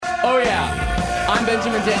Oh, yeah. I'm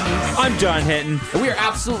Benjamin Denton. I'm John Hinton. And we are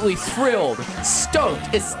absolutely thrilled,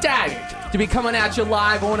 stoked, ecstatic to be coming at you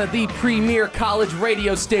live on one of the premier college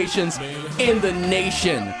radio stations in the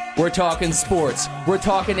nation. We're talking sports. We're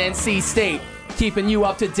talking NC State, keeping you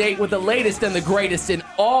up to date with the latest and the greatest in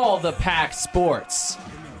all the Pac sports.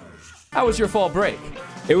 How was your fall break?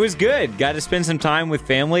 It was good. Got to spend some time with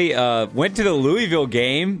family. Went to the Louisville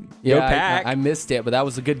game. Yeah, Go Pack. I missed it, but that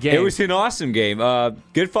was a good game. It was an awesome game.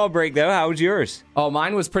 Good fall break, though. How was yours? Oh,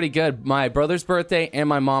 mine was pretty good. My brother's birthday and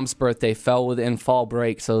my mom's birthday fell within fall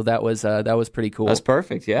break, so that was pretty cool. That's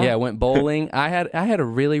perfect, yeah. Yeah, went bowling. I had a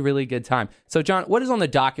really, really good time. So, John, what is on the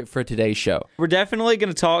docket for today's show? We're definitely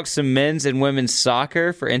going to talk some men's and women's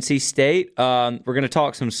soccer for NC State. We're going to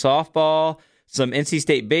talk some softball, some NC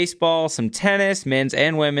State baseball, some tennis, men's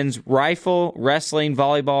and women's, rifle, wrestling,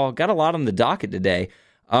 volleyball. Got a lot on the docket today.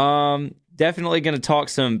 Definitely going to talk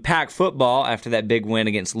some Pac football after that big win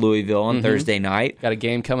against Louisville on Thursday night. Got a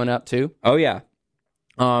game coming up, too? Oh, yeah.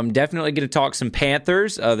 Definitely going to talk some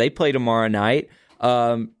Panthers. They play tomorrow night.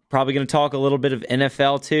 Probably going to talk a little bit of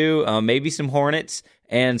NFL, too. Maybe some Hornets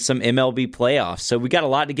and some MLB playoffs. So we got a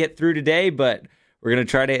lot to get through today, but we're going to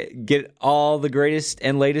try to get all the greatest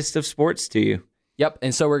and latest of sports to you. Yep,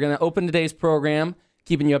 and so we're going to open today's program,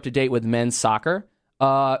 keeping you up to date with men's soccer.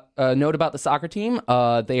 A note about the soccer team,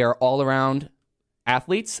 they are all-around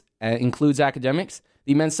athletes, includes academics.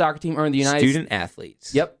 The men's soccer team earned the Student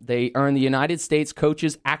athletes. Yep, they earned the United States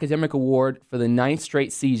Coaches Academic Award for the 9th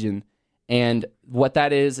straight season. And what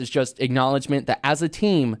that is just acknowledgement that as a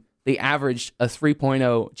team, they averaged a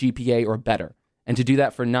 3.0 GPA or better. And to do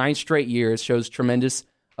that for 9 straight years shows tremendous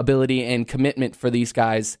ability and commitment for these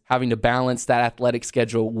guys, having to balance that athletic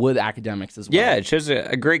schedule with academics as well. Yeah, it shows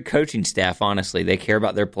a great coaching staff, honestly. They care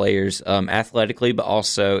about their players athletically, but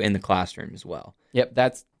also in the classroom as well. Yep,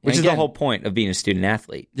 which is the whole point of being a student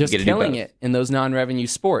athlete. Just killing it in those non-revenue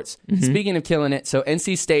sports. Mm-hmm. Speaking of killing it, so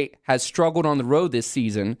NC State has struggled on the road this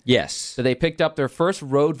season. Yes. So they picked up their first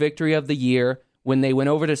road victory of the year when they went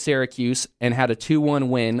over to Syracuse and had a 2-1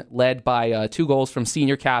 win led by 2 goals from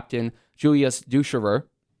senior captain Julius Ducherer.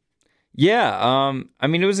 Yeah, I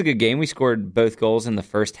mean, it was a good game. We scored both goals in the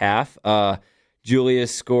first half.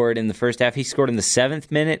 Julius scored in the first half. He scored in the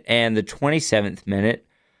 7th minute and the 27th minute.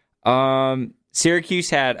 Syracuse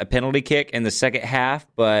had a penalty kick in the second half,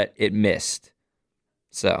 but it missed.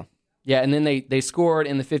 So yeah, and then they scored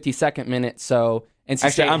in the 52nd minute. So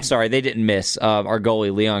NC State, I'm sorry, they didn't miss. Our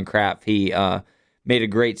goalie, Leon Kraft, he made a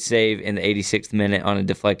great save in the 86th minute on a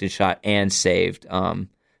deflected shot and saved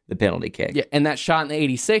the penalty kick. Yeah, and that shot in the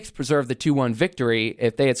 86th preserved the 2-1 victory.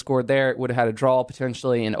 If they had scored there, it would have had a draw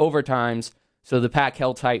potentially in overtimes. So the Pac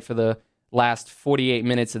held tight for the last 48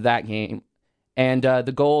 minutes of that game. And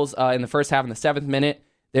the goals in the first half in the 7th minute,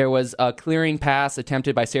 there was a clearing pass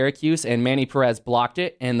attempted by Syracuse, and Manny Perez blocked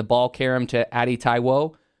it, and the ball carried him to Adi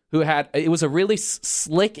Taiwo, it was a really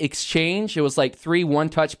slick exchange. It was like 3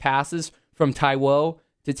 one-touch passes from Taiwo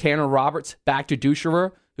to Tanner Roberts back to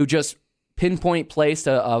Ducherer, who just pinpoint placed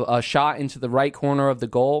a shot into the right corner of the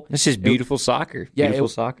goal. It's just beautiful soccer. Yeah, beautiful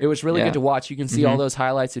soccer. It was really good to watch. You can see all those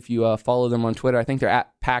highlights if you follow them on Twitter. I think they're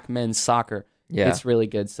at Pac Men's Soccer. Yeah. It's really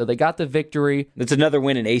good. So they got the victory. That's another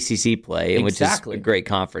win in ACC play, which is a great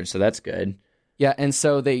conference, so that's good. Yeah, and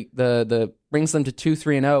so the brings them to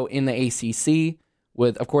 2-3-0 in the ACC.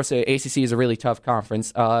 With, of course, the ACC is a really tough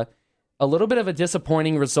conference. A little bit of a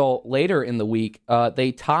disappointing result later in the week.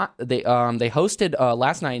 They hosted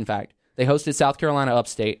last night. In fact, they hosted South Carolina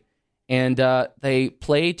Upstate, and they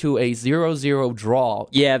played to a 0-0 draw.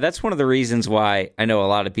 Yeah, that's one of the reasons why I know a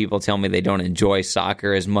lot of people tell me they don't enjoy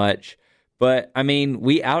soccer as much. But, I mean,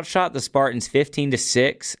 we outshot the Spartans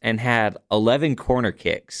 15-6 and had 11 corner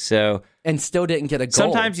kicks. And still didn't get a goal.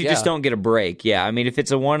 Sometimes you just don't get a break. Yeah, I mean, if it's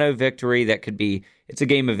a 1-0 victory, it's a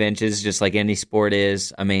game of inches, just like any sport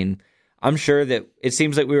is. I mean, I'm sure that it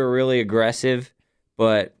seems like we were really aggressive,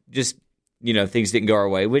 but just, things didn't go our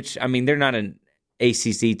way, which, I mean, they're not an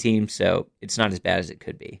ACC team, so it's not as bad as it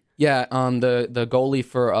could be. Yeah, the goalie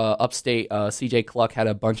for Upstate, CJ Cluck, had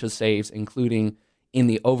a bunch of saves, including in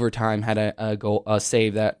the overtime, had a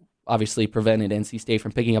save that obviously prevented NC State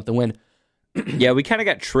from picking up the win. Yeah, we kind of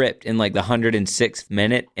got tripped in like the 106th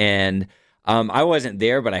minute, and I wasn't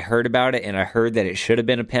there, but I heard about it, and I heard that it should have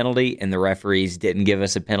been a penalty, and the referees didn't give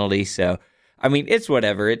us a penalty. So, I mean, it's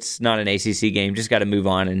whatever. It's not an ACC game. Just got to move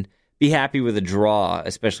on and be happy with a draw,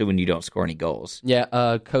 especially when you don't score any goals.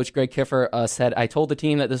 Yeah, Coach Greg Kiffer said, I told the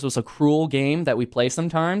team that this was a cruel game that we play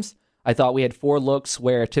sometimes. I thought we had 4 looks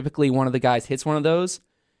where typically one of the guys hits one of those,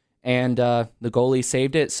 and the goalie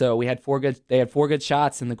saved it. So they had 4 good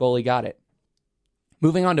shots, and the goalie got it.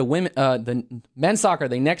 Moving on to women, the men's soccer,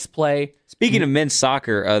 they next play. Speaking of men's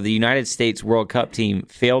soccer, the United States World Cup team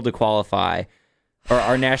failed to qualify, or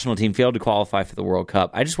our national team failed to qualify for the World Cup.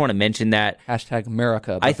 I just want to mention that. Hashtag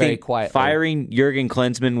America, but I very think quietly. firing Jurgen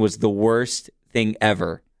Klinsmann was the worst thing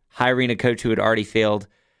ever. Hiring a coach who had already failed,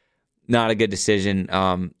 not a good decision.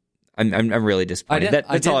 I'm really disappointed.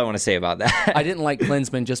 That's all I want to say about that. I didn't like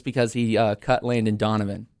Klinsmann just because he cut Landon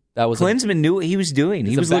Donovan. That was Klinsmann knew what he was doing.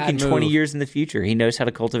 He was looking 20 move. years in the future. He knows how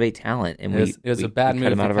to cultivate talent, and it was a bad move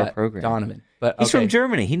cut him out to of our cut program. Donovan, but He's okay. from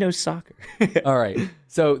Germany. He knows soccer. All right.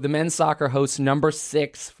 So the men's soccer hosts number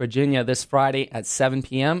 6 Virginia this Friday at 7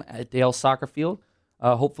 p.m. at Dale Soccer Field.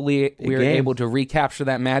 Hopefully, we're game. able to recapture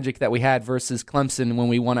that magic that we had versus Clemson when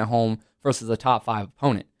we won at home versus a top 5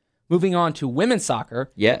 opponent. Moving on to women's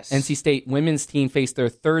soccer. Yes. NC State women's team faced their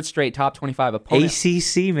third straight top 25 opponent.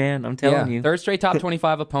 ACC, man, I'm telling you. Third straight top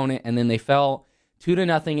 25 opponent, and then they fell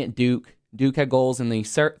 2-0 at Duke. Duke had goals in the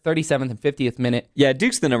 37th and 50th minute. Yeah,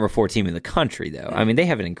 Duke's the number 4 team in the country, though. I mean, they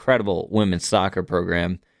have an incredible women's soccer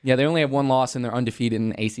program. Yeah, they only have one loss, and they're undefeated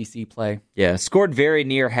in ACC play. Yeah, scored very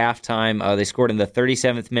near halftime. They scored in the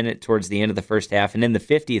 37th minute towards the end of the first half, and in the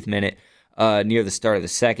 50th minute near the start of the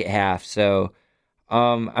second half. So,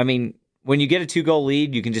 I mean, when you get a 2-goal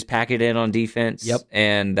lead, you can just pack it in on defense. Yep.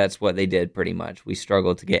 And that's what they did pretty much. We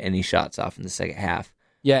struggled to get any shots off in the second half.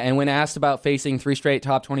 Yeah, and when asked about facing 3 straight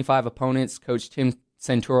top 25 opponents, Coach Tim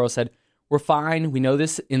Santoro said, "We're fine. We know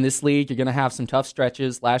this in this league. You're going to have some tough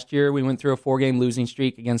stretches. Last year, we went through a 4-game losing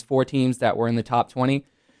streak against 4 teams that were in the top 20.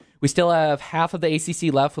 We still have half of the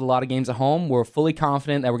ACC left with a lot of games at home. We're fully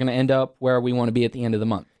confident that we're going to end up where we want to be at the end of the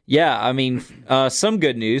month." Yeah, I mean, some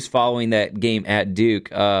good news following that game at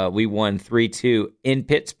Duke. We won 3-2 in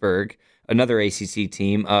Pittsburgh, another ACC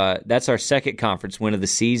team. That's our second conference win of the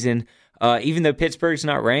season. Even though Pittsburgh's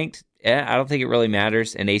not ranked, I don't think it really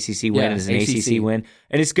matters. An ACC win is an ACC win.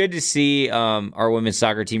 And it's good to see our women's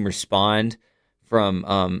soccer team respond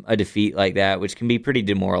from a defeat like that, which can be pretty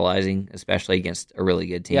demoralizing, especially against a really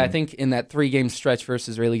good team. Yeah, I think in that 3-game stretch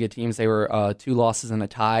versus really good teams, they were 2 losses and a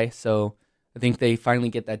tie. So I think they finally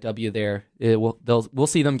get that W there. We'll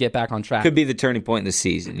see them get back on track. Could be the turning point in the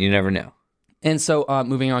season. You never know. And so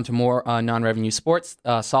moving on to more non-revenue sports,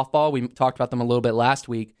 softball, we talked about them a little bit last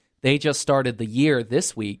week. They just started the year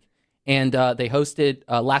this week, and they hosted,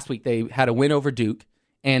 last week they had a win over Duke,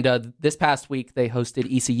 and this past week they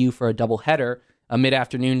hosted ECU for a doubleheader, a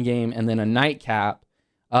mid-afternoon game, and then a nightcap.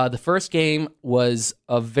 The first game was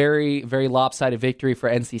a very, very lopsided victory for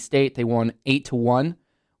NC State. They won 8-1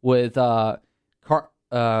 with Kama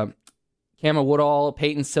Woodall,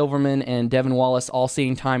 Peyton Silverman, and Devin Wallace all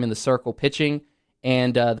seeing time in the circle pitching.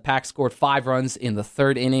 And the Pack scored 5 runs in the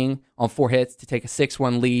 3rd inning on 4 hits to take a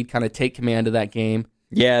 6-1 lead, kind of take command of that game.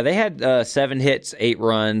 Yeah, they had 7 hits, 8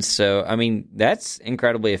 runs. So, I mean, that's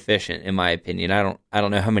incredibly efficient, in my opinion. I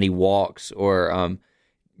don't know how many walks or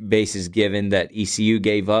bases given that ECU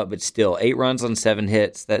gave up, but still, 8 runs on 7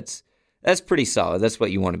 hits. That's pretty solid. That's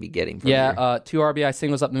what you want to be getting from here. 2 RBI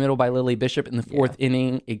singles up the middle by Lily Bishop in the 4th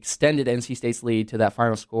inning extended NC State's lead to that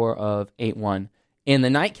final score of 8-1. In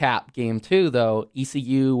the nightcap game, too, though,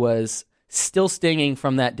 ECU was still stinging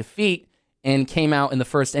from that defeat and came out in the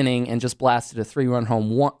 1st inning and just blasted a 3-run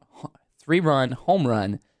home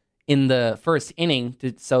run in the 1st inning.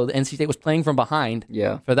 So the NC State was playing from behind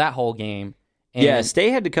for that whole game. And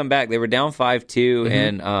State had to come back. They were down 5-2,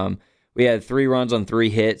 and we had 3 runs on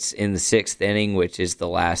 3 hits in the 6th inning, which is the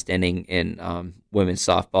last inning in women's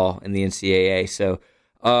softball in the NCAA. So,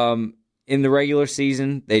 in the regular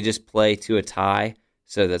season, they just play to a tie,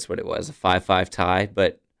 so that's what it was, a 5-5 tie.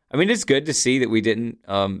 But, I mean, it's good to see that we didn't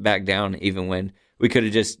back down even when we could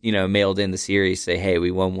have just, mailed in the series, say, hey,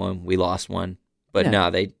 we won 1, we lost 1. But no,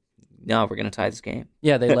 we're going to tie this game.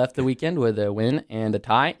 Yeah, they left the weekend with a win and a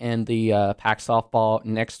tie, and the Pack softball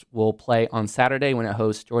next will play on Saturday when it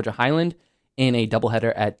hosts Georgia Highland in a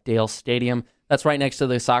doubleheader at Dale Stadium. That's right next to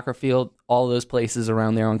the soccer field. All those places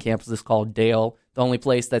around there on campus is called Dale. The only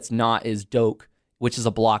place that's not is Doak, which is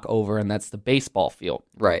a block over, and that's the baseball field.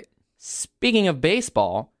 Right. Speaking of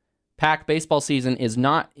baseball, Pack baseball season is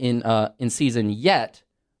not in season yet,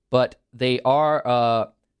 but they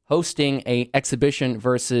are hosting a exhibition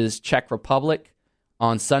versus Czech Republic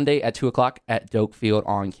on Sunday at 2 o'clock at Doak Field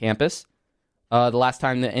on campus. The last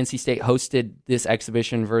time that NC State hosted this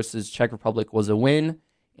exhibition versus Czech Republic was a win,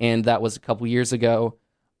 and that was a couple years ago.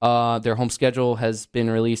 Their home schedule has been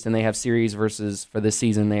released, and they have series for this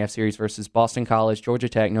season. They have series versus Boston College, Georgia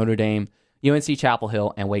Tech, Notre Dame, UNC Chapel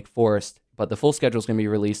Hill, and Wake Forest. But the full schedule is going to be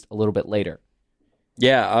released a little bit later.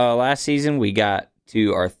 Yeah, last season we got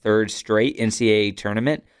to our 3rd straight NCAA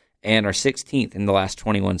tournament and our 16th in the last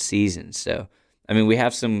 21 seasons. So I mean, we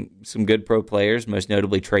have some good pro players, most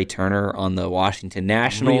notably Trey Turner on the Washington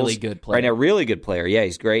Nationals. Really good player. Right now, really good player. Yeah,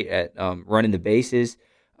 he's great at running the bases.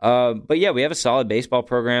 But yeah, we have a solid baseball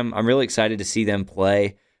program. I'm really excited to see them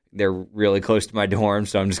play. They're really close to my dorm,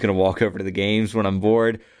 so I'm just going to walk over to the games when I'm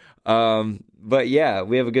bored. But yeah,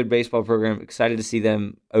 we have a good baseball program. Excited to see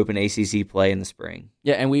them open ACC play in the spring.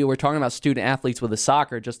 Yeah, and we were talking about student athletes with the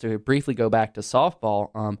soccer. Just to briefly go back to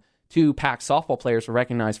softball, 2 PAC softball players were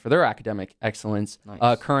recognized for their academic excellence.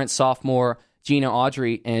 Nice. Current sophomore Gina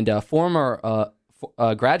Audrey and former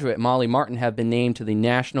graduate Molly Martin have been named to the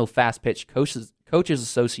National Fast Pitch Coaches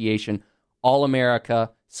Association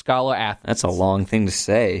All-America Scholar Athletes. That's a long thing to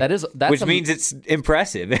say. Which means it's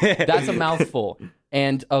impressive. That's a mouthful.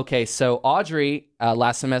 And okay, so Audrey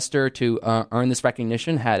last semester to earn this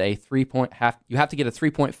recognition had a you have to get a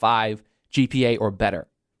 3.5 GPA or better.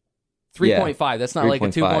 3.5. That's not like a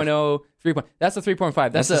 2.0. 3. That's a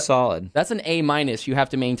 3.5. That's a solid. That's an A minus you have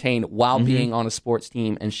to maintain while being on a sports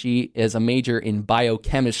team. And she is a major in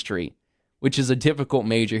biochemistry, which is a difficult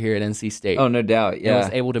major here at NC State. Oh, no doubt. Yeah, and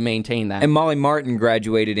was able to maintain that. And Molly Martin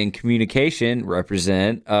graduated in communication, with a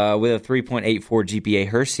 3.84 GPA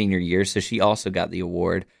her senior year, so she also got the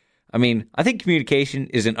award. I mean, I think communication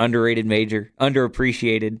is an underrated major,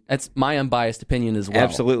 underappreciated. That's my unbiased opinion as well.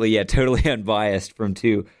 Absolutely, yeah, totally unbiased from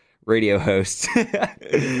 2 radio hosts.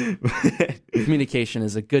 Communication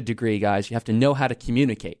is a good degree, guys. You have to know how to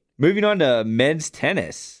communicate. Moving on to men's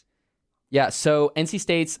tennis. Yeah, so NC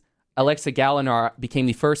State's Alexa Galinar became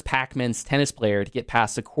the first PAC men's tennis player to get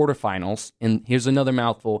past the quarterfinals. And here's another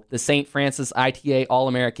mouthful, the St. Francis ITA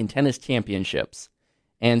All-American Tennis Championships.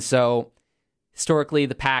 And so historically,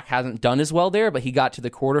 the PAC hasn't done as well there, but he got to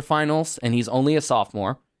the quarterfinals, and he's only a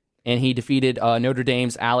sophomore. And he defeated Notre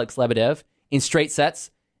Dame's Alex Lebedev in straight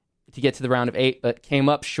sets to get to the round of 8, but came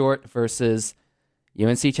up short versus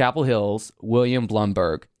UNC Chapel Hill's William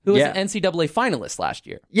Blumberg, who was an NCAA finalist last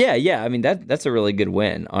year. Yeah. I mean, that's a really good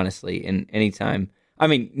win, honestly. And anytime, I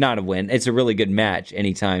mean, not a win, it's a really good match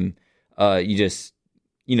anytime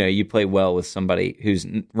you play well with somebody who's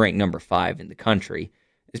ranked number 5 in the country,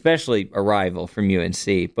 especially a rival from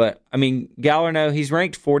UNC. But, I mean, Galarno, he's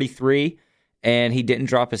ranked 43, and he didn't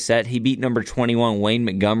drop a set. He beat number 21 Wayne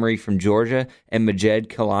Montgomery from Georgia and Majed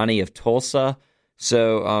Kalani of Tulsa.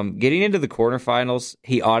 So getting into the quarterfinals,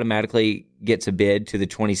 he automatically gets a bid to the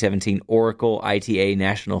 2017 Oracle ITA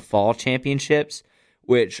National Fall Championships,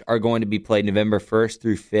 which are going to be played November 1st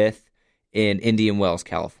through 5th in Indian Wells,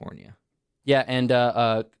 California. Yeah, and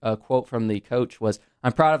a quote from the coach was,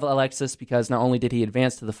 "I'm proud of Alexis because not only did he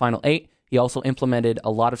advance to the final 8, he also implemented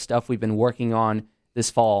a lot of stuff we've been working on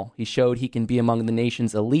this fall. He showed he can be among the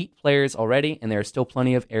nation's elite players already, and there are still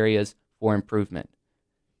plenty of areas for improvement."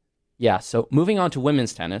 Yeah, so moving on to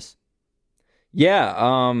women's tennis.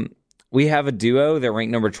 Yeah, we have a duo. They're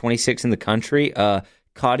ranked number 26 in the country,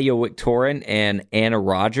 Claudia Victorin and Anna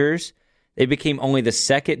Rogers. They became only the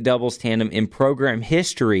second doubles tandem in program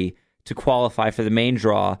history to qualify for the main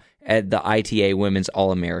draw at the ITA Women's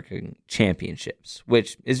All-American Championships,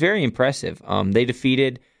 which is very impressive. They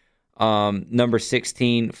defeated number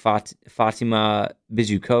 16 Fatima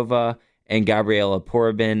Bizukova and Gabriela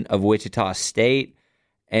Porobin of Wichita State.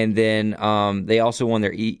 And then they also won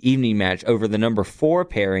their evening match over the number 4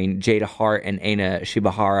 pairing, Jada Hart and Aina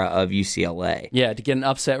Shibahara of UCLA. Yeah, to get an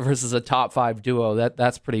upset versus a top 5 duo,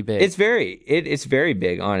 that's pretty big. It's very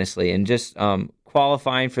big, honestly. And just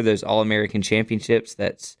qualifying for those All-American Championships,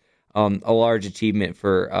 that's a large achievement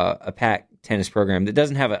for a PAC tennis program that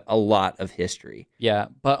doesn't have a lot of history. Yeah,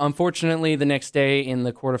 but unfortunately, the next day in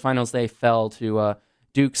the quarterfinals, they fell to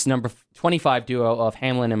Duke's number 25 duo of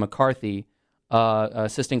Hamlin and McCarthy.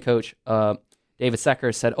 Assistant coach David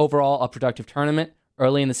Secker said, overall, a productive tournament.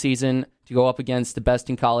 Early in the season, to go up against the best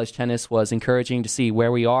in college tennis was encouraging to see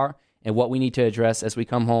where we are and what we need to address as we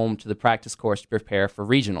come home to the practice course to prepare for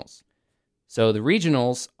regionals. So the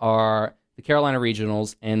regionals are the Carolina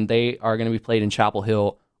Regionals, and they are going to be played in Chapel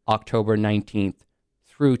Hill October 19th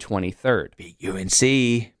through 23rd. Beat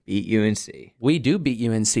UNC. We do beat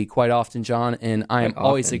UNC quite often, John, and I am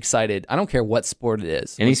always excited. I don't care what sport it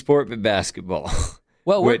is. Any sport but basketball.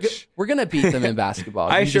 Well, we're going to beat them in basketball.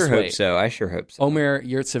 I sure hope so. Omer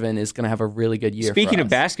Yurtseven is going to have a really good year. Speaking of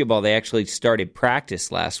basketball, they actually started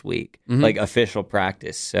practice last week, like official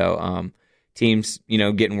practice. So teams,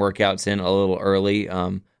 getting workouts in a little early.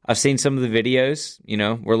 I've seen some of the videos.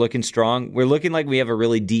 We're looking strong. We're looking like we have a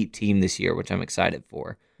really deep team this year, which I'm excited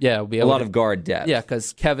for. Yeah, we'll be a lot of guard depth. Yeah,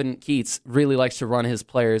 because Kevin Keats really likes to run his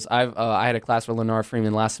players. I had a class with Lennar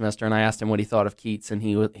Freeman last semester, and I asked him what he thought of Keats, and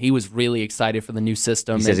he was really excited for the new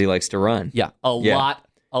system. He says he likes to run. Yeah, a lot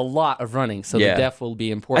a lot of running, so Yeah. the depth will be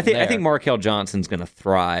important. I think Markel Johnson's going to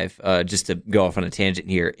thrive. Just to go off on a tangent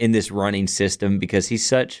here in this running system because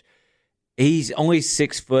he's only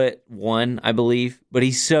 6'1", I believe, but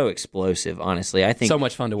he's so explosive. Honestly, I think so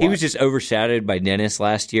much fun to watch. He was just overshadowed by Dennis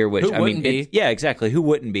last year, which Who wouldn't be? Yeah, exactly. Who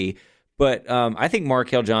wouldn't be? But I think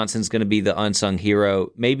Markel Johnson's going to be the unsung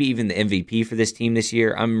hero, maybe even the MVP for this team this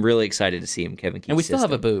year. I'm really excited to see him, Kevin Keith's and we still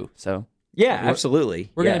have system. a boo, so Yeah,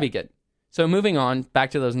 absolutely. we're going to be good. So moving on,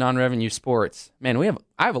 back to those non-revenue sports. Man,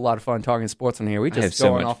 I have a lot of fun talking sports on here. We I have just so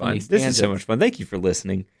going much off on fun. these This tangents. is so much fun. Thank you for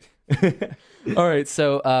listening. All right,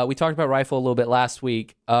 so we talked about rifle a little bit last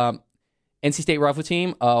week. NC State rifle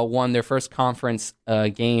team won their first conference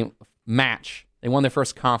game match. They won their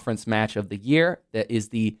first conference match of the year. That is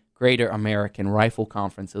the Greater American Rifle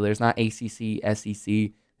Conference. So there's not ACC,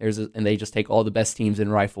 SEC. And they just take all the best teams in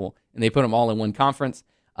rifle and they put them all in one conference.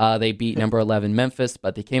 They beat number 11 Memphis,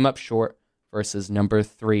 but they came up short versus number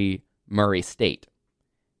 3 Murray State.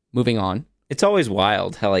 Moving on. It's always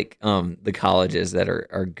wild how the colleges that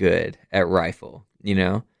are good at rifle,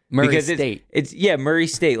 Murray because State. It's Murray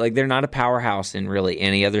State. Like they're not a powerhouse in really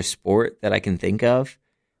any other sport that I can think of,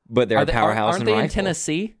 but they're a powerhouse aren't in they rifle. in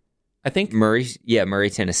Tennessee? I think Murray,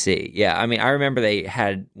 Tennessee. Yeah, I mean, I remember they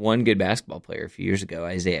had one good basketball player a few years ago,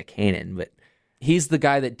 Isaiah Canaan, but he's the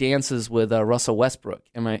guy that dances with Russell Westbrook.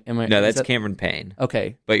 Am I? no, that's Cameron Payne.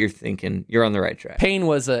 Okay. But you're on the right track. Payne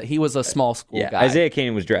was a small school Yeah, guy. Isaiah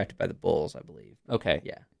Canaan was drafted by the Bulls, I believe. Okay.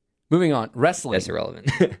 Yeah, Moving on. Wrestling. that's irrelevant.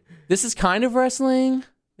 This is kind of wrestling.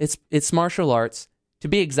 It's martial arts. To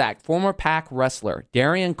be exact, former Pac wrestler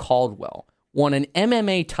Darian Caldwell won an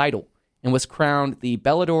MMA title and was crowned the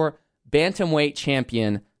Bellator Bantamweight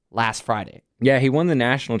champion last Friday. Yeah, he won the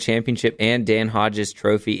national championship and Dan Hodges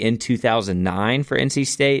Trophy in 2009 for NC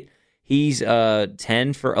State. He's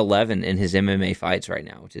 10 for 11 in his MMA fights right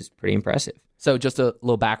now, which is pretty impressive. So just a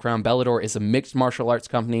little background, Bellator is a mixed martial arts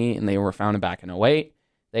company, and they were founded back in 2008.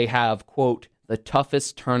 They have, quote, the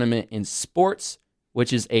toughest tournament in sports,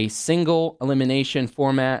 which is a single elimination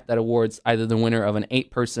format that awards either the winner of an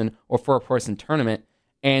 8-person or 4-person tournament.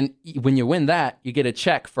 And when you win that, you get a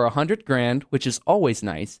check for $100,000, which is always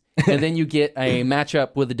nice. And then you get a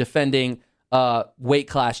matchup with a defending weight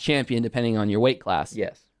class champion, depending on your weight class.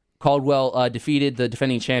 Yes. Caldwell defeated the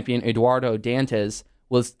defending champion Eduardo Dantes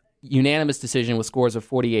with unanimous decision with scores of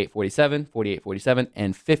 48-47, 48-47,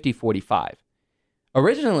 and 50-45.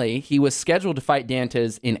 Originally, he was scheduled to fight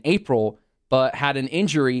Dantes in April, but had an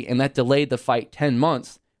injury, and that delayed the fight 10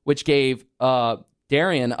 months, which gave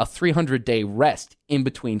Darian a 300-day rest in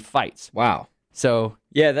between fights. Wow. So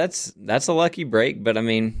Yeah, that's a lucky break, but I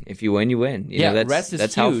mean, if you win, you win. You know, rest is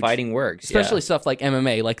that's huge. how fighting works. Especially stuff like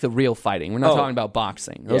MMA, like the real fighting. We're not Oh. talking about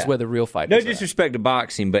boxing. Those Yeah. were the real fighters. No are at. disrespect to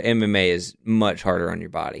boxing, but MMA is much harder on your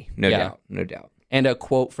body. No Yeah. doubt. And a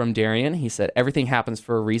quote from Darian, he said, "Everything happens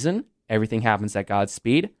for a reason. Everything happens at God's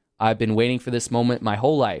speed. I've been waiting for this moment my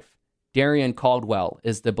whole life." Darian Caldwell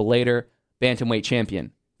is the Bellator Bantamweight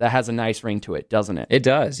champion. That has a nice ring to it, doesn't it? It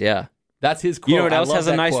does, yeah. That's his quote. You know what I else love has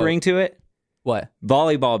a that nice quote. ring to it? What?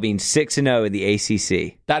 Volleyball being 6-0 in the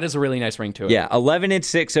ACC. That is a really nice ring to it. Yeah,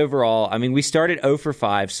 11-6 overall. I mean, we started 0 for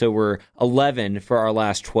 5, so we're 11 for our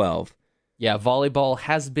last 12. Yeah, volleyball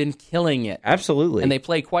has been killing it. Absolutely. And they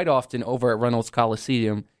play quite often over at Reynolds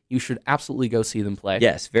Coliseum. You should absolutely go see them play.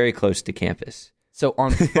 Yes, very close to campus. So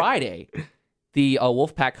on Friday, the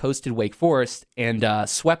Wolfpack hosted Wake Forest and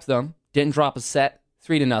swept them. Didn't drop a set,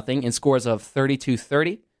 3-0, in scores of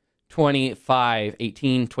 32-30,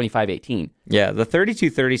 25-18, 25-18. Yeah, the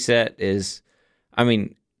 32-30 set is, I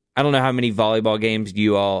mean, I don't know how many volleyball games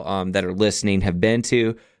you all that are listening have been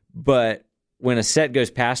to, but when a set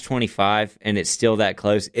goes past 25 and it's still that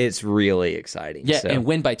close, it's really exciting. Yeah, So, and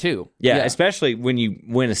win by 2. yeah, especially when you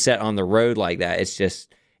win a set on the road like that. It's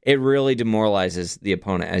just, it really demoralizes the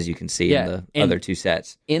opponent, as you can see in the and other two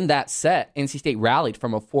sets. In that set, NC State rallied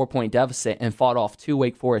from a 4-point deficit and fought off 2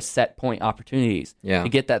 Wake Forest set point opportunities Yeah. to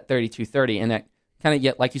get that 32-30. And that kind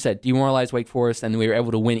of, like you said, demoralized Wake Forest, and we were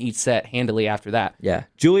able to win each set handily after that. Yeah.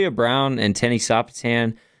 Julia Brown and Tenny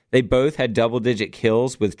Sopitan, they both had double-digit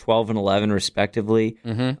kills with 12 and 11, respectively.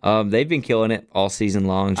 Mm-hmm. They've been killing it all season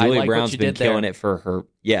long. Julia like what Brown's you been did there. killing it for her.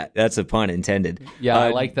 Yeah, that's a pun intended. Yeah,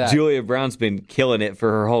 I like that. Julia Brown's been killing it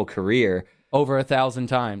for her whole career. Over 1,000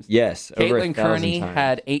 times. Yes, over Caitlin 1,000 Kearney times.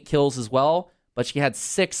 had 8 kills as well, but she had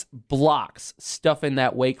 6 blocks stuffing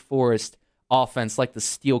that Wake Forest offense like the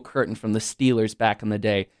steel curtain from the Steelers back in the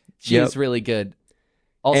day. She's Yep. really good.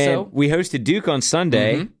 Also, And we hosted Duke on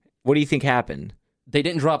Sunday. Mm-hmm. What do you think happened? they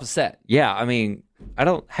didn't drop a set. Yeah, I mean,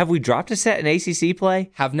 have we dropped a set in ACC play?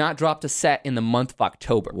 Have not dropped a set in the month of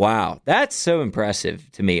October. Wow, that's so impressive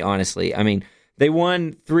to me, honestly. I mean, They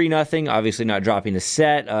won 3-0, obviously not dropping a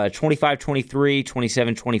set, 25-23,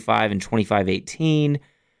 27-25, and 25-18.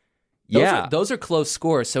 Those are close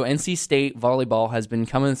scores. So NC State volleyball has been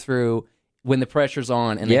coming through when the pressure's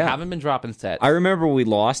on, and they haven't been dropping sets. I remember we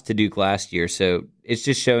lost to Duke last year, so it's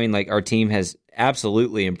just showing like our team has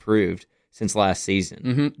absolutely improved since last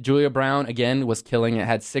season. Julia Brown, again, was killing it,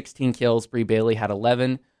 had 16 kills. Brie Bailey had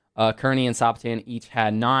 11. Kearney and Soptan each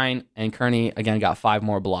had 9, and Kearney, again, got 5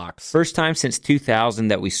 more blocks. First time since 2000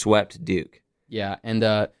 that we swept Duke. Yeah,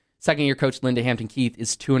 and second-year coach Linda Hampton-Keith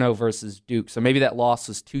is 2-0 versus Duke, so maybe that loss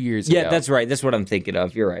was 2 years ago. Yeah, that's right. That's what I'm thinking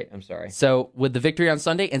of. You're right. I'm sorry. So with the victory on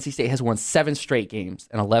Sunday, NC State has won 7 straight games,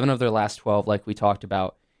 and 11 of their last 12, like we talked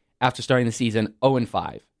about, after starting the season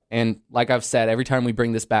 0-5. And like I've said, every time we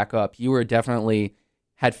bring this back up, you were definitely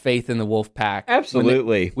had faith in the Wolfpack.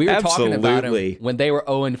 Absolutely. We were talking about them when they were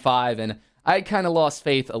 0-5, and I kind of lost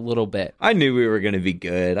faith a little bit. I knew we were going to be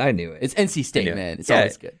good. I knew it. It's NC State, man. It's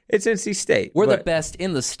always good. It's NC State. We're the best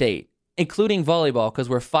in the state, including volleyball, because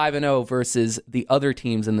we're 5-0 versus the other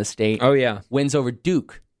teams in the state. Oh, yeah. Wins over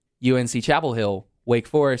Duke, UNC Chapel Hill, Wake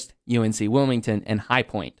Forest, UNC Wilmington, and High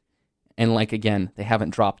Point. And again, they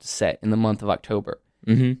haven't dropped a set in the month of October.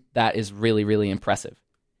 That is really, really impressive.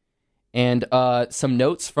 And some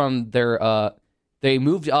notes from their, they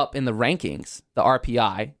moved up in the rankings, the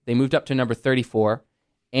RPI. They moved up to number 34,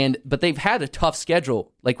 but they've had a tough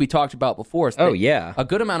schedule, like we talked about before. So a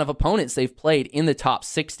good amount of opponents they've played in the top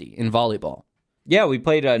 60 in volleyball. Yeah, we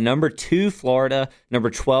played number 2 Florida, number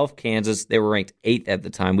 12 Kansas. They were ranked 8th at the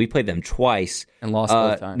time. We played them twice and lost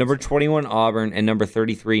both times. Number 21 Auburn and number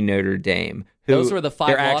 33 Notre Dame. Those were the 5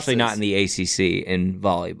 they're losses. They're actually not in the ACC in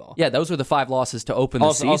volleyball. Yeah, those were the 5 losses to open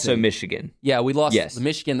the season. Also Michigan. Yeah, we lost to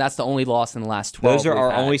Michigan. That's the only loss in the last 12. Those are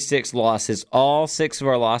our only 6 losses. All 6 of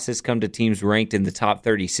our losses come to teams ranked in the top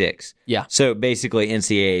 36. Yeah. So basically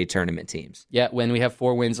NCAA tournament teams. Yeah, when we have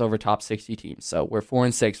 4 wins over top 60 teams. So we're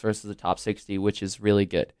 4-6 versus the top 60, which is really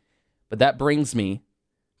good. But that brings me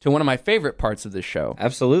to one of my favorite parts of this show.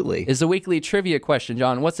 Absolutely. Is the weekly trivia question.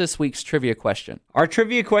 John, what's this week's trivia question? Our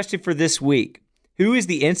trivia question for this week: who is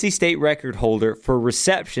the NC State record holder for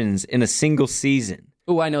receptions in a single season?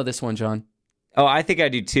 Oh, I know this one, John. Oh, I think I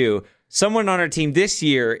do too. Someone on our team this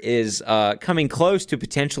year is coming close to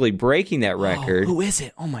potentially breaking that record. Who is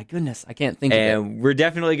it? Oh, my goodness. I can't think of it. And we're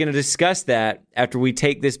definitely going to discuss that after we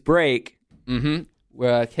take this break.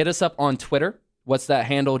 Hit us up on Twitter. What's that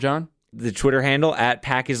handle, John? The Twitter handle at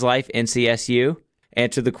PackIsLifeNCSU.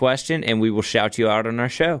 Answer the question, and we will shout you out on our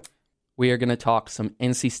show. We are going to talk some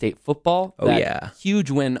NC State football. Oh, yeah.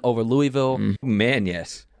 Huge win over Louisville. Man,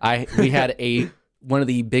 yes. We had one of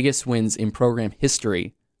the biggest wins in program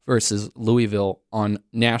history versus Louisville on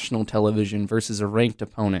national television versus a ranked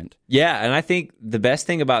opponent. Yeah, and I think the best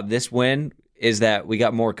thing about this win is that we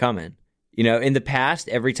got more coming. You know, in the past,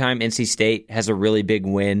 every time NC State has a really big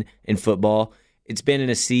win in football, it's been in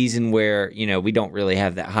a season where, you know, we don't really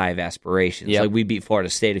have that high of aspirations. Yep. Like we beat Florida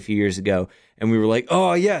State a few years ago, and we were like,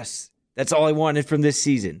 oh, yes, that's all I wanted from this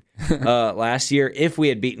season. Last year, if we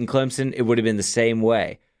had beaten Clemson, it would have been the same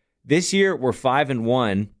way. This year, we're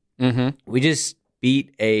 5-1. We just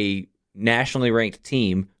beat a nationally ranked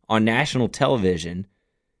team on national television.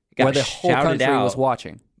 Where the whole country was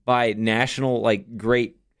watching. By national,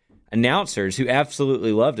 great announcers who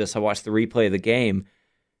absolutely loved us. I watched the replay of the game,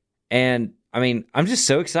 and I mean, I'm just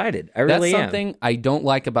so excited. I really am. That's something I don't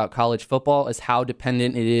like about college football is how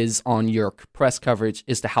dependent it is on your press coverage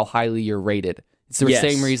as to how highly you're rated. It's the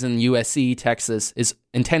same reason USC, Texas,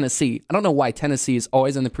 and Tennessee. I don't know why Tennessee is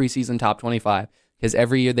always in the preseason top 25 because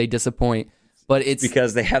every year they disappoint. But it's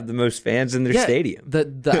because they have the most fans in their stadium.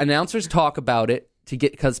 The announcers talk about it to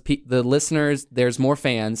get because the listeners, there's more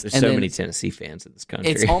fans. There's so many Tennessee fans in this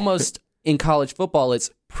country. It's almost in college football. It's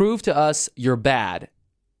prove to us you're bad.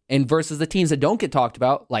 And versus the teams that don't get talked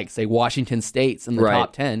about, like, say, Washington State's in the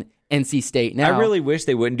top 10, NC State now. I really wish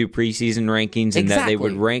they wouldn't do preseason rankings and that they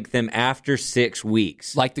would rank them after 6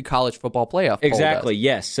 weeks. Like the college football playoff poll Exactly, does.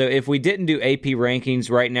 Yes. So if we didn't do AP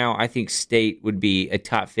rankings right now, I think State would be a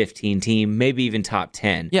top 15 team, maybe even top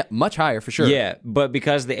 10. Yeah, much higher for sure. Yeah, but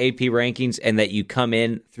because the AP rankings and that you come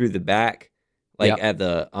in through the back, at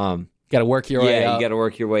the... got to work your way up. Yeah, you got to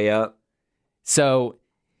work your way up. So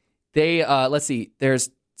they, let's see, there's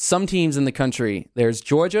some teams in the country. There's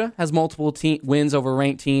Georgia has multiple wins over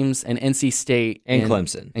ranked teams, and NC State and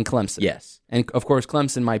Clemson. And Clemson. Yes. And of course,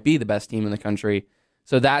 Clemson might be the best team in the country.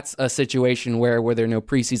 So that's a situation where there are no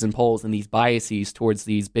preseason polls and these biases towards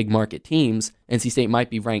these big market teams, NC State might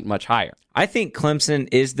be ranked much higher. I think Clemson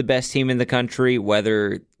is the best team in the country,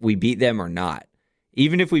 whether we beat them or not.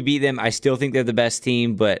 Even if we beat them, I still think they're the best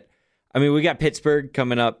team, but I mean, we got Pittsburgh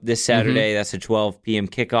coming up this Saturday. That's a 12 p.m.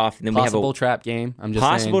 kickoff. And then Possible we have a trap game. I'm just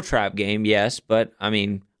possible saying. trap game, yes. But, I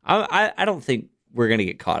mean, I don't think we're going to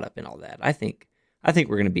get caught up in all that. I think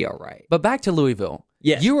we're going to be all right. But back to Louisville.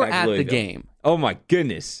 Yes, you were back to at the Louisville. game. Oh, my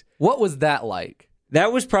goodness. What was that like?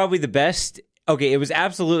 That was probably the best. Okay, it was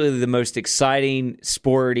absolutely the most exciting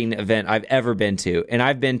sporting event I've ever been to. And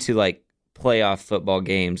I've been to, like, playoff football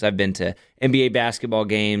games. I've been to NBA basketball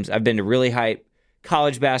games. I've been to really hype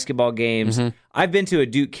college basketball games. Mm-hmm. I've been to a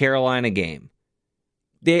Duke Carolina game.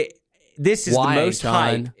 This is Why, the most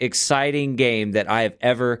John? hype, exciting game that I have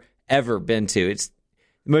ever been to. It's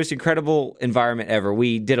the most incredible environment ever.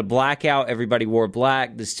 We did a blackout. Everybody wore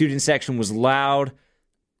black. The student section was loud.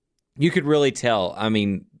 You could really tell. I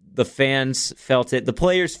mean, the fans felt it. The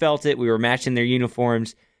players felt it. We were matching their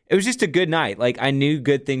uniforms. It was just a good night. Like, I knew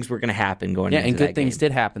good things were going to happen going into that game. Yeah, and good things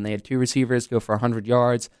did happen. They had 2 receivers go for 100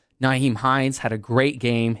 yards. Nyheim Hines had a great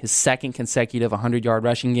game, his second consecutive 100-yard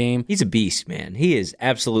rushing game. He's a beast, man. He is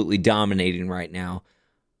absolutely dominating right now.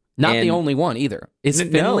 Not And- the only one, either. Is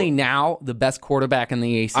No. Finley now the best quarterback in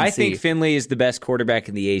the ACC? I think Finley is the best quarterback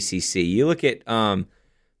in the ACC. You look at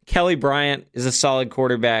Kelly Bryant is a solid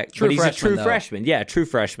quarterback, True but he's freshman, a true though. freshman. Yeah, true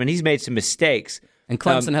freshman. He's made some mistakes. And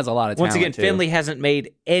Clemson has a lot of talent, Once again, too. Finley hasn't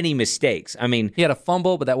made any mistakes. I mean, He had a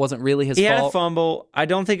fumble, but that wasn't really his he fault. had a fumble. I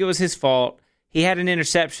don't think it was his fault. He had an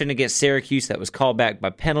interception against Syracuse that was called back by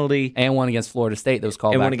penalty. And one against Florida State that was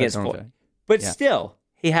called And back one by against penalty. Florida. But Yeah. still,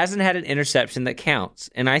 he hasn't had an interception that counts.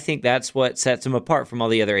 And I think that's what sets him apart from all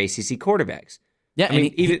the other ACC quarterbacks. Yeah, I and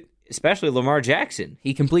mean, even especially Lamar Jackson.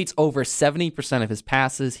 he completes over 70% of his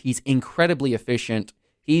passes. He's incredibly efficient.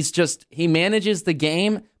 He manages the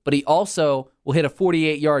game, but he also will hit a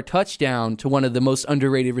 48-yard touchdown to one of the most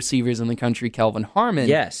underrated receivers in the country, Kelvin Harmon.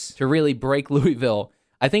 Yes. To really break Louisville.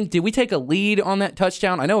 I think, did we take a lead on that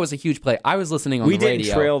touchdown? I know it was a huge play. I was listening on We the radio.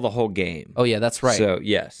 didn't trail the whole game. Oh, yeah, that's right. So,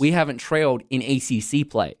 yes. We haven't trailed in ACC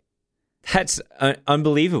play. That's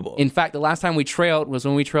unbelievable. In fact, the last time we trailed was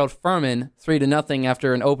when we trailed Furman 3-0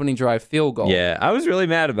 after an opening drive field goal. Yeah, I was really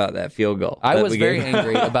mad about that field goal. I that was we very gave.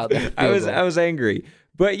 angry about that field goal. I was angry.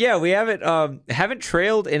 But yeah, we haven't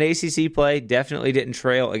trailed in ACC play. Definitely didn't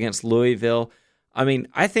trail against Louisville. I mean,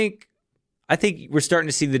 I think we're starting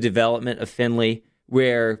to see the development of Finley,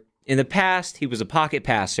 where in the past he was a pocket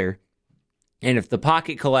passer, and if the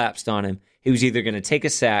pocket collapsed on him, he was either going to take a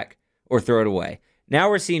sack or throw it away. Now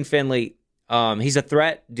we're seeing Finley. He's a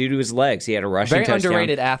threat due to his legs. He had a rushing Very touchdown.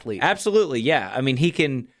 underrated athlete. Absolutely, yeah. I mean, he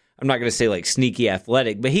can. I'm not going to say like sneaky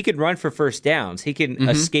athletic, but he can run for first downs. He can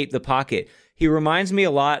escape the pocket. He reminds me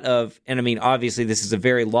a lot of, and I mean, obviously this is a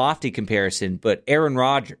very lofty comparison, but Aaron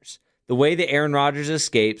Rodgers. The way that Aaron Rodgers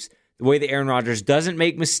escapes, the way that Aaron Rodgers doesn't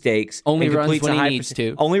make mistakes, Only and runs completes when a he high needs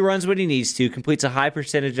to. Only runs when he needs to. Completes a high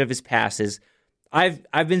percentage of his passes.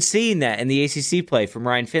 I've been seeing that in the ACC play from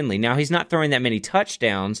Ryan Finley. Now he's not throwing that many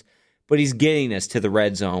touchdowns, but he's getting us to the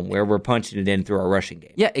red zone where we're punching it in through our rushing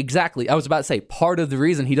game. Yeah, exactly. I was about to say part of the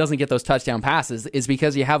reason he doesn't get those touchdown passes is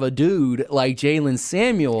because you have a dude like Jalen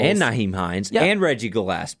Samuels And Nyheim Hines and Reggie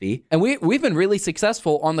Gillespie. And we've been really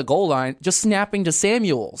successful on the goal line just snapping to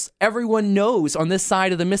Samuels. Everyone knows on this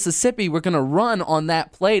side of the Mississippi we're going to run on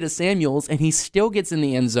that play to Samuels, and he still gets in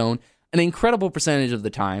the end zone an incredible percentage of the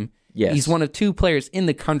time. Yes. He's one of 2 players in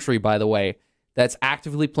the country, by the way, that's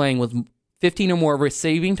actively playing with 15 or more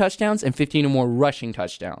receiving touchdowns and 15 or more rushing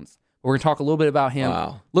touchdowns. We're going to talk a little bit about him,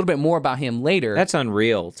 a little bit more about him later. That's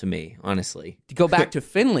unreal to me, honestly. To go back to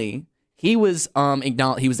Finley, he was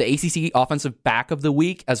acknowledged. He was the ACC Offensive Back of the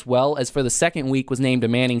Week, as well as for the second week was named a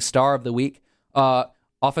Manning Star of the Week.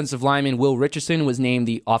 Offensive lineman Will Richardson was named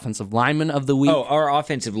the Offensive Lineman of the Week. Oh, our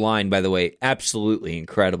offensive line, by the way, absolutely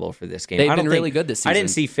incredible for this game. They've been really good this season. I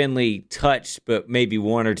didn't see Finley touched, but maybe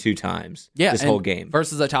 1 or 2 times this whole game.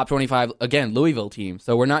 Versus a top 25, again, Louisville team.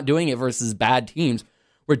 So we're not doing it versus bad teams.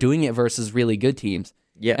 We're doing it versus really good teams.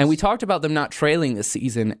 Yes. And we talked about them not trailing this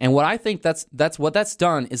season. And what I think that's what that's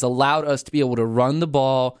done is allowed us to be able to run the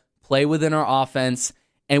ball, play within our offense.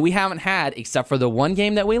 And we haven't had, except for the one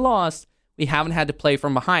game that we lost, we haven't had to play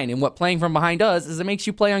from behind. And what playing from behind does is it makes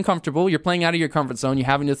you play uncomfortable. You're playing out of your comfort zone. You're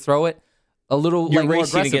having to throw it a little You're more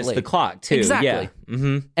racing aggressively against the clock, too. Exactly. Yeah.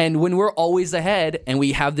 Mm-hmm. And when we're always ahead and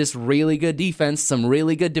we have this really good defense, some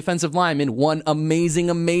really good defensive linemen, one amazing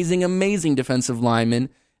defensive lineman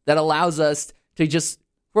that allows us to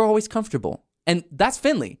we're always comfortable. And that's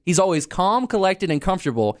Finley. He's always calm, collected, and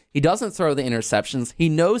comfortable. He doesn't throw the interceptions. He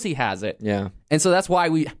knows he has it. Yeah. And so that's why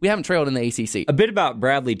we haven't trailed in the ACC. A bit about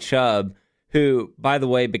Bradley Chubb, who, by the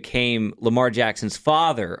way, became Lamar Jackson's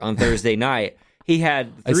father on Thursday night. He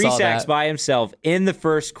had 3 sacks by himself in the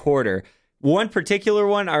first quarter. One particular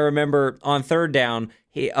one I remember on third down,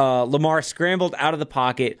 Lamar scrambled out of the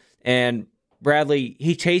pocket, and Bradley,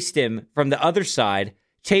 he chased him from the other side,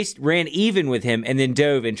 ran even with him, and then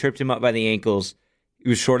dove and tripped him up by the ankles. He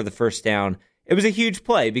was short of the first down. It was a huge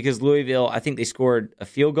play because Louisville, I think they scored a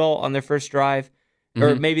field goal on their first drive.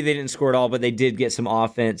 Or maybe they didn't score at all, but they did get some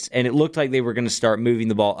offense, and it looked like they were going to start moving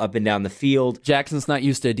the ball up and down the field. Jackson's not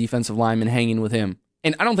used to a defensive lineman hanging with him.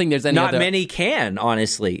 And I don't think there's Not many can,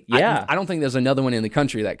 honestly. Yeah. I don't think there's another one in the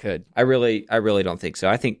country that could. I really don't think so.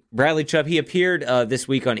 I think Bradley Chubb, he appeared this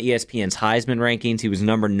week on ESPN's Heisman rankings. He was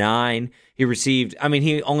number 9.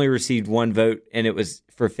 He only received one vote, and it was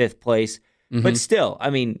for 5th place. But still,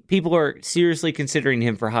 people are seriously considering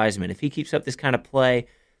him for Heisman. If he keeps up this kind of play,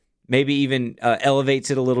 maybe even elevates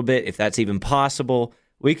it a little bit, if that's even possible,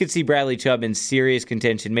 we could see Bradley Chubb in serious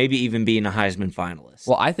contention, maybe even being a Heisman finalist.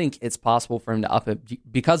 Well, I think it's possible for him to up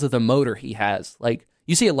it because of the motor he has. Like,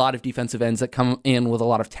 you see a lot of defensive ends that come in with a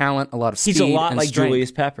lot of talent, a lot of speed. He's a lot and like strength.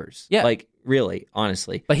 Julius Peppers. Yeah. Like, really,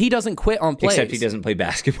 honestly. But he doesn't quit on plays. Except he doesn't play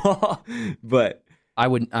basketball. But I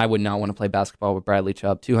would not want to play basketball with Bradley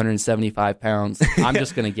Chubb, 275 pounds. I'm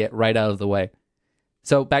just going to get right out of the way.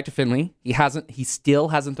 So back to Finley. He still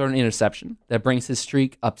hasn't thrown an interception. That brings his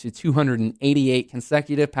streak up to 288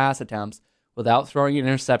 consecutive pass attempts without throwing an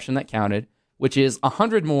interception that counted, which is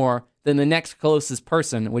 100 more than the next closest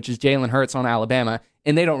person, which is Jalen Hurts on Alabama,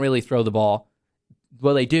 and they don't really throw the ball.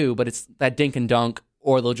 Well, they do, but it's that dink and dunk,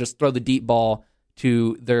 or they'll just throw the deep ball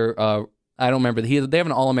to their, I don't remember, they have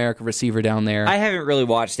an All-America receiver down there. I haven't really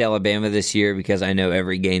watched Alabama this year because I know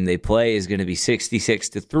every game they play is going to be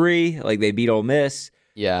 66-3, like they beat Ole Miss.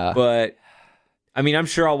 Yeah. But, I'm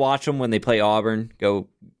sure I'll watch them when they play Auburn, go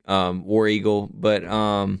War Eagle, but...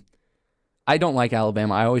 I don't like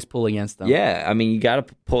Alabama. I always pull against them. Yeah, you got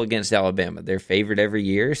to pull against Alabama. They're favored every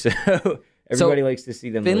year, so everybody likes to see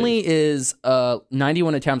them Finley lose. is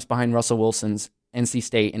 91 attempts behind Russell Wilson's NC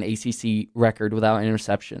State and ACC record without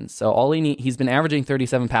interceptions. So he's been averaging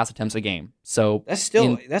 37 pass attempts a game. So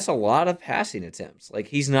that's a lot of passing attempts. Like,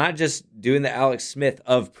 he's not just doing the Alex Smith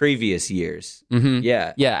of previous years. Mm-hmm.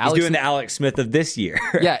 Yeah, he's doing the Alex Smith of this year.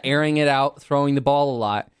 Yeah, airing it out, throwing the ball a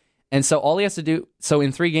lot. And so all he has to do, so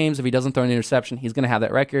in 3 games, if he doesn't throw an interception, he's going to have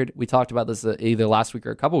that record. We talked about this either last week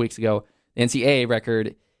or a couple weeks ago. The NCAA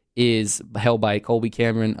record is held by Colby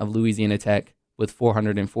Cameron of Louisiana Tech with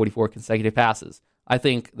 444 consecutive passes. I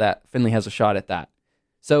think that Finley has a shot at that.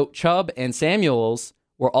 So Chubb and Samuels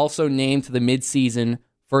were also named to the midseason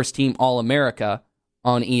first-team All-America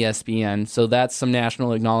on ESPN. So that's some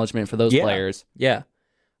national acknowledgement for those players. Yeah.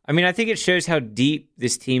 I think it shows how deep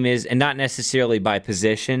this team is, and not necessarily by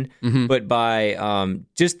position, but by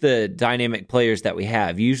just the dynamic players that we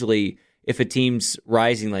have. Usually, if a team's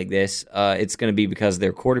rising like this, it's going to be because of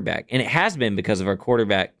their quarterback. And it has been because of our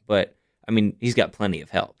quarterback, but, he's got plenty of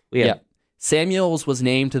help. Samuels was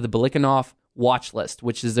named to the Bilikhanov Watch List,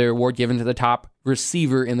 which is their award given to the top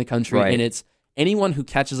receiver in the country, and it's anyone who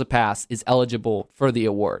catches a pass is eligible for the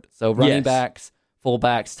award. So running backs,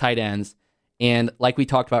 fullbacks, tight ends. And like we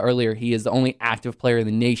talked about earlier, he is the only active player in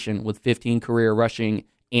the nation with 15 career rushing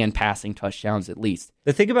and passing touchdowns at least.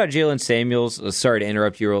 The thing about Jalen Samuels, sorry to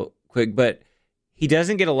interrupt you real quick, but he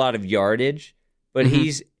doesn't get a lot of yardage, but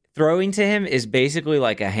he's throwing to him is basically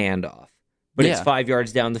like a handoff, but it's 5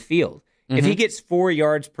 yards down the field. If he gets 4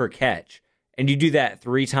 yards per catch and you do that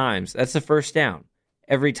 3 times, that's the first down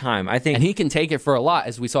every time. I think, and he can take it for a lot,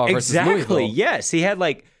 as we saw versus exactly. Louisville. Yes, he had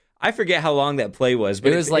I forget how long that play was,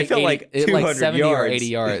 but it felt 80, like 70 yards. or 80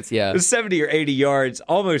 yards. Yeah, it was 70 or 80 yards.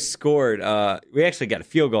 Almost scored. We actually got a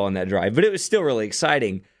field goal on that drive, but it was still really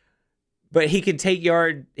exciting. But he can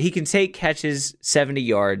take catches 70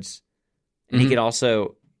 yards, and he can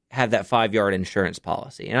also have that 5-yard insurance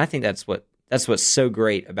policy. And I think that's what's so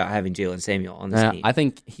great about having Jalen Samuel on this team. I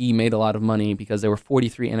think he made a lot of money because there were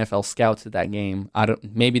 43 NFL scouts at that game.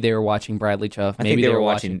 Maybe they were watching Bradley Chubb. I think they were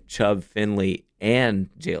watching Chubb, Finley, and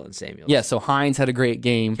Jalen Samuels. Yeah, so Hines had a great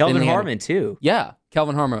game. Kelvin Harmon, too. Yeah,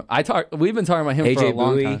 Kelvin Harmon. We've been talking about him for a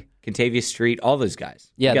long time. Contavious Street, all those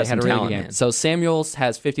guys. Yeah, they had a really good game. Man. So Samuels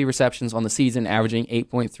has 50 receptions on the season, averaging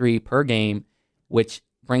 8.3 per game, which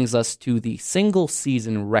brings us to the single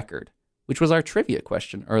season record, which was our trivia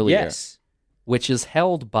question earlier. Yes. Which is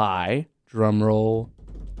held by, drumroll,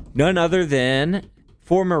 none other than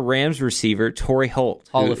former Rams receiver Torrey Holt.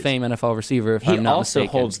 Hall of Fame NFL receiver, if I'm not mistaken. He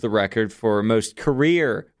also holds the record for most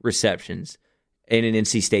career receptions in an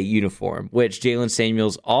NC State uniform, which Jalen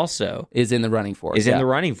Samuels also is in the running for. In the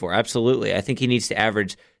running for, absolutely. I think he needs to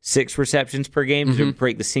average 6 receptions per game to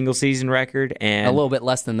break the single season record, and a little bit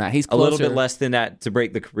less than that. He's closer. A little bit less than that to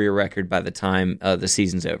break the career record by the time the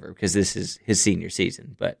season's over, because this is his senior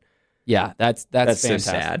season. But Yeah, that's That's so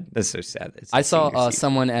fantastic. sad. That's so sad. It's I the saw senior season.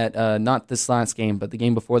 someone at not this last game, but the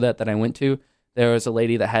game before that I went to. There was a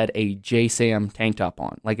lady that had a J Sam tank top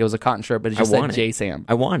on, like it was a cotton shirt, but it just said want it. J Sam.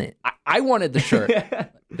 I want it. I wanted the shirt.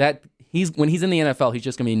 That when he's in the NFL, he's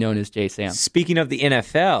just gonna be known as J Sam. Speaking of the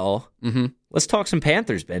NFL, let's talk some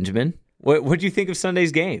Panthers, Benjamin. What do you think of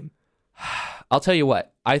Sunday's game? I'll tell you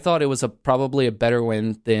what. I thought it was probably a better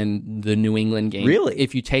win than the New England game. Really?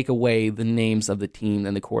 If you take away the names of the team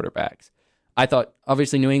and the quarterbacks. I thought,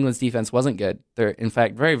 obviously, New England's defense wasn't good. They're, in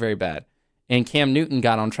fact, very, very bad. And Cam Newton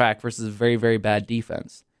got on track versus a very, very bad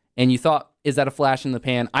defense. And you thought, is that a flash in the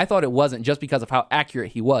pan? I thought it wasn't, just because of how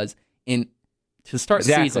accurate he was. And to start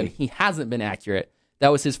the season, he hasn't been accurate. That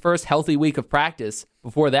was his first healthy week of practice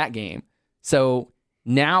before that game. So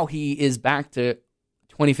now he is back to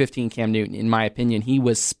 2015 Cam Newton. In my opinion, he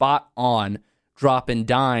was spot on, dropping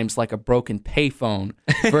dimes like a broken payphone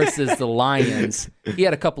versus the Lions. He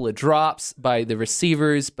had a couple of drops by the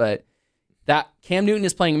receivers, but that Cam Newton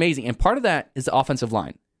is playing amazing. And part of that is the offensive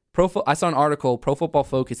line. I saw an article, Pro Football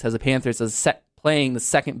Focus has the Panthers as playing the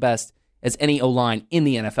second best as any O-line in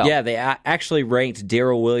the NFL. Yeah, they actually ranked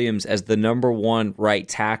Darrell Williams as the number 1 right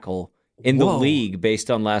tackle in the league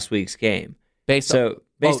based on last week's game. Based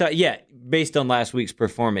on last week's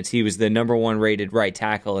performance, he was the number 1 rated right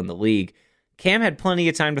tackle in the league. Cam had plenty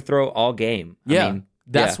of time to throw all game.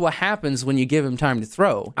 That's what happens when you give him time to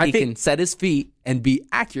throw. He can set his feet and be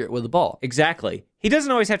accurate with the ball. Exactly. He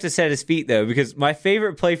doesn't always have to set his feet, though, because my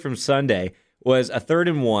favorite play from Sunday was a 3rd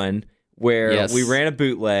and 1 where we ran a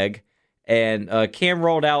bootleg, and Cam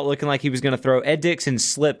rolled out looking like he was going to throw. Ed Dixon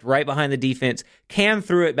slipped right behind the defense. Cam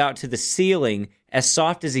threw it about to the ceiling as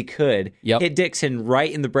soft as he could. Hit Dixon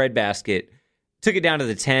right in the breadbasket. Took it down to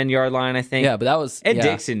the 10-yard line, I think. Yeah, but that was... Ed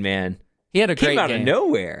Dixon, man. He had a great game. Came out of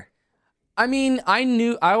nowhere. I mean, I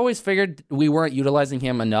always figured we weren't utilizing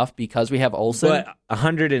him enough because we have Olsen. But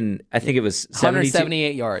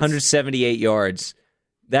 178 yards. 178 yards.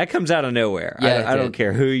 That comes out of nowhere. Yeah, I don't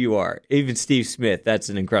care who you are. Even Steve Smith, that's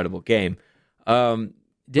an incredible game.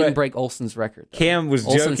 Didn't break Olsen's record, though. Cam was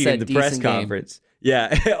joking in the press conference.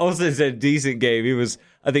 Yeah, Olsen said decent game. He was,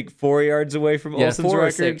 I think, 4 yards away from Olsen's 4 record.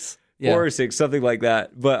 Or 6. 4 or 6, something like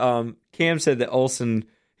that. But Cam said that Olsen...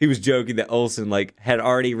 He was joking that Olsen had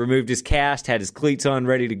already removed his cast, had his cleats on,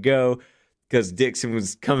 ready to go, because Dixon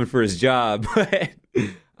was coming for his job.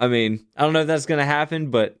 I mean, I don't know if that's going to happen,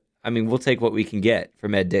 but I mean, we'll take what we can get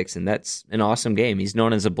from Ed Dixon. That's an awesome game. He's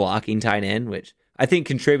known as a blocking tight end, which I think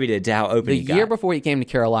contributed to how open he got. The year before he came to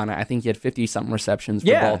Carolina, I think he had 50-something receptions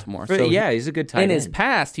for Baltimore. He's a good tight end. In his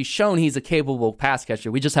past, he's shown he's a capable pass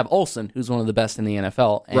catcher. We just have Olsen, who's one of the best in the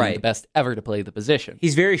NFL and the best ever to play the position.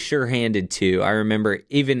 He's very sure-handed, too. I remember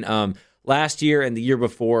even last year and the year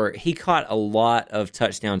before, he caught a lot of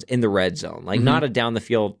touchdowns in the red zone, not a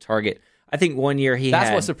down-the-field target. I think one year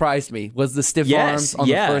That's what surprised me, was the stiff arms on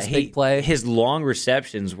the first big play. His long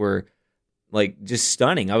receptions were... just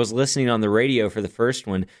stunning. I was listening on the radio for the first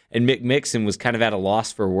one, and Mick Mixon was kind of at a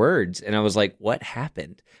loss for words, and I was like, what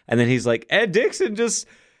happened? And then he's like, Ed Dixon just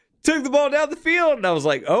took the ball down the field, and I was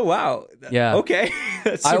like, oh, wow. Yeah. Okay.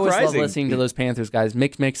 That's surprising. I always love listening to those Panthers guys.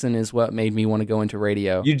 Mick Mixon is what made me want to go into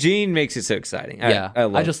radio. Eugene makes it so exciting.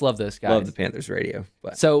 I just love this guy. Love the Panthers radio.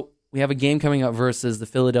 But. So we have a game coming up versus the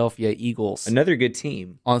Philadelphia Eagles. Another good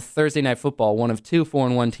team. On Thursday Night Football, one of 2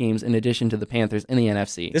 4-1 teams in addition to the Panthers in the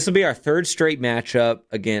NFC. This will be our 3rd straight matchup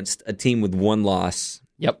against a team with 1 loss.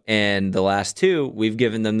 Yep. And the last 2, we've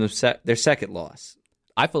given them their 2nd loss.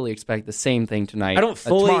 I fully expect the same thing tonight.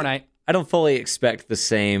 Tomorrow night. I don't fully expect the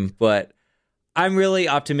same, but I'm really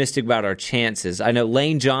optimistic about our chances. I know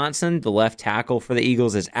Lane Johnson, the left tackle for the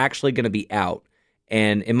Eagles, is actually going to be out.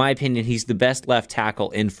 And in my opinion, he's the best left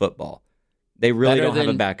tackle in football. They really don't have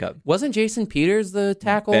a backup. Wasn't Jason Peters the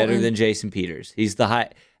tackle? Better than Jason Peters. He's the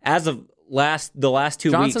high. As of the last 2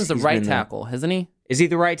 weeks. Johnson's the right tackle, isn't he? Is he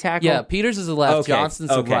the right tackle? Yeah, Peters is the left. Okay.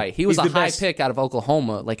 Johnson's the right. He was a high pick out of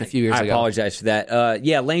Oklahoma a few years ago. I apologize for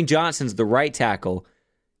that. Lane Johnson's the right tackle.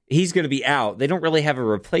 He's going to be out. They don't really have a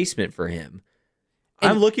replacement for him.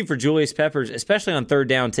 I'm looking for Julius Peppers, especially on 3rd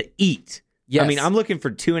down, to eat. Yes. I mean, I'm looking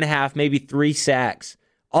for 2.5, maybe 3 sacks,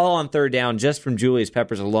 all on 3rd down just from Julius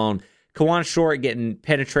Peppers alone. Kawan Short getting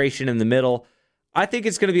penetration in the middle. I think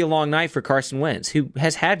it's going to be a long night for Carson Wentz, who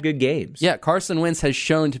has had good games. Yeah, Carson Wentz has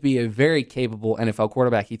shown to be a very capable NFL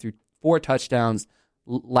quarterback. He threw 4 touchdowns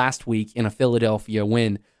last week in a Philadelphia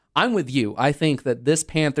win. I'm with you. I think that this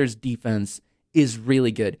Panthers defense is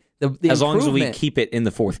really good. As long as we keep it in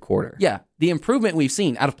the 4th quarter. Yeah, the improvement we've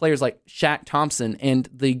seen out of players like Shaq Thompson and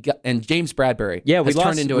James Bradbury. Yeah, we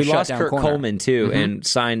lost Kurt Coleman too, and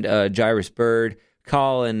signed Jairus Byrd.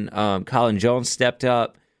 Colin Jones stepped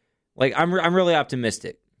up. Like I'm really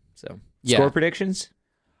optimistic. So score predictions.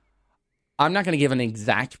 I'm not going to give an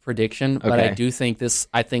exact prediction, but I do think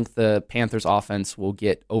I think the Panthers offense will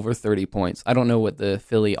get over 30 points. I don't know what the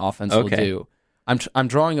Philly offense will do. I'm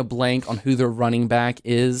drawing a blank on who their running back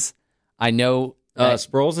is. I know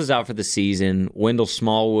Sproles is out for the season. Wendell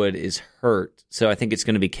Smallwood is hurt, so I think it's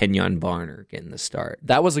going to be Kenyon Barner getting the start.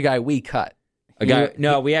 That was a guy we cut.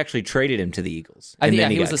 We actually traded him to the Eagles. I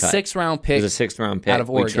think he was a 6th-round pick. He was a 6th-round pick. Out of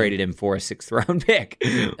Oregon. We traded him for a 6th-round pick.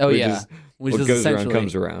 Which is goes essentially, around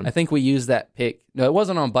comes around. I think we used that pick. No, it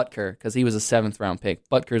wasn't on Butker because he was a 7th-round pick.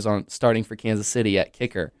 Butker's on starting for Kansas City at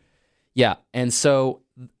kicker. Yeah, and so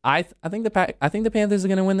I think the Panthers are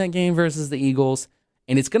going to win that game versus the Eagles,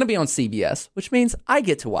 and it's going to be on CBS, which means I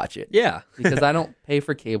get to watch it. Yeah, because I don't pay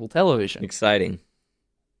for cable television. Exciting.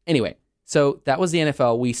 Anyway, so that was the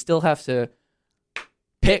NFL. We still have to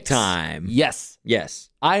pick time. Yes.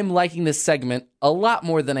 I'm liking this segment a lot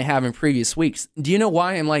more than I have in previous weeks. Do you know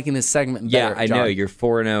why I'm liking this segment better? Yeah, I know. You're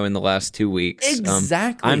 4-0 in the last 2 weeks.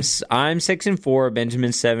 Exactly. I'm 6-4.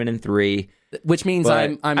 Benjamin's 7-3. Which means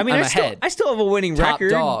I'm ahead. I still have a winning Top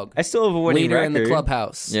record. dog. I still have a winning leader record. in the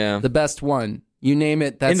clubhouse. Yeah. The best one. You name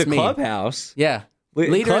it, that's me. In the clubhouse? Yeah.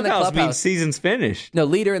 Leader in the clubhouse means season's finished. No,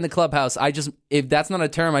 leader in the clubhouse. If that's not a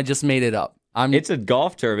term, I just made it up. It's a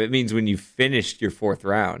golf term. It means when you finished your 4th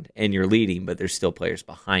round and you're leading, but there's still players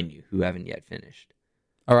behind you who haven't yet finished.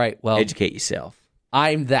 All right, well, educate yourself.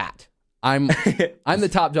 I'm that. I'm the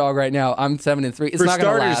top dog right now. I'm 7-3. It's For not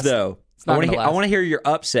going to last. Though, I want to hear your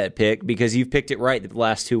upset pick because you've picked it right the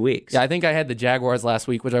last 2 weeks. Yeah, I think I had the Jaguars last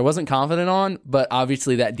week, which I wasn't confident on, but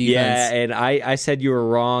obviously that defense. Yeah, and I said you were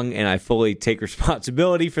wrong, and I fully take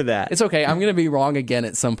responsibility for that. It's okay. I'm going to be wrong again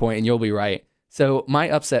at some point, and you'll be right. So my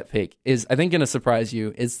upset pick is, I think, going to surprise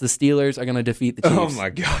you. It's the Steelers are going to defeat the Chiefs. Oh, my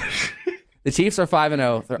gosh. The Chiefs are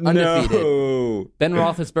 5-0. They're undefeated. No. Ben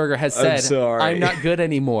Roethlisberger has said, I'm not good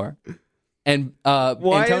anymore. And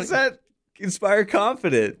why does that inspire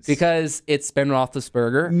confidence? Because it's Ben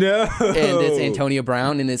Roethlisberger. No. And it's Antonio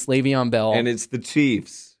Brown, and it's Le'Veon Bell. And it's the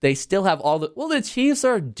Chiefs. They still have all the... Well, the Chiefs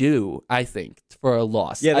are due, I think, for a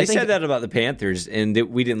loss. Yeah, they said that about the Panthers, and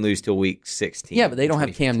we didn't lose till week 16. Yeah, but they don't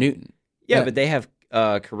have Cam Newton. Yeah, but they have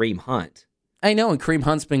Kareem Hunt. I know, and Kareem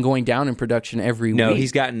Hunt's been going down in production every week. No,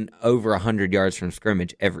 he's gotten over 100 yards from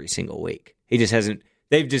scrimmage every single week. He just hasn't...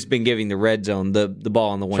 They've just been giving the red zone, the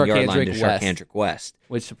ball on the 1 yard line to Sharkhandrick West.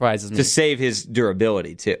 Which surprises me. To save his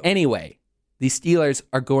durability, too. Anyway, the Steelers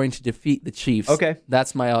are going to defeat the Chiefs. Okay.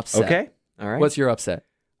 That's my upset. Okay. All right. What's your upset?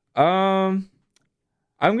 I'm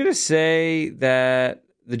going to say that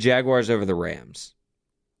the Jaguars over the Rams.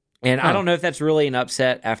 And I don't know if that's really an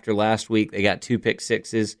upset after last week. They got 2 pick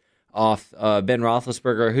sixes off Ben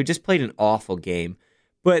Roethlisberger, who just played an awful game.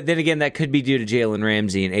 But then again, that could be due to Jalen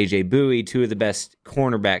Ramsey and A.J. Bowie, 2 of the best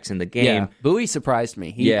cornerbacks in the game. Yeah, Bowie surprised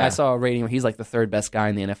me. I saw a rating where he's like the 3rd best guy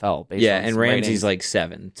in the NFL. And Ramsey's like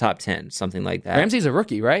 7, top 10, something like that. Ramsey's a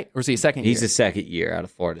rookie, right? Or is he a second year? He's a second year out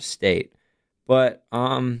of Florida State. But,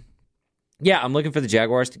 yeah, I'm looking for the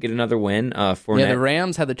Jaguars to get another win. The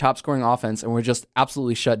Rams had the top scoring offense and were just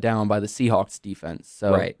absolutely shut down by the Seahawks defense.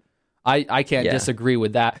 So right. I can't disagree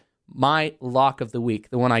with that. My lock of the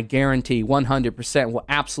week, the one I guarantee 100% will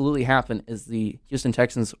absolutely happen, is the Houston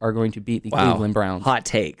Texans are going to beat the Cleveland Browns. Hot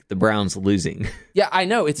take. The Browns losing. Yeah, I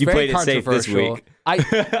know. It's very controversial.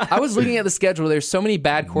 I was looking at the schedule. There's so many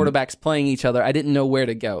bad quarterbacks playing each other. I didn't know where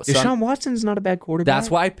to go. So Deshaun Watson's not a bad quarterback. That's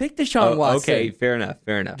why I picked Deshaun Watson. Okay, fair enough.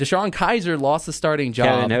 Deshaun Kaiser lost the starting job.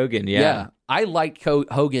 Kevin Hogan, yeah. I like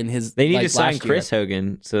Hogan. They need to sign Chris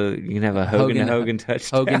Hogan so you can have a Hogan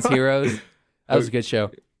touchdown. Hogan's Heroes. That was a good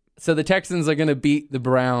show. So the Texans are going to beat the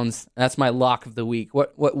Browns. That's my lock of the week.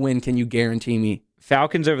 What win can you guarantee me?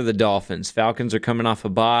 Falcons over the Dolphins. Falcons are coming off a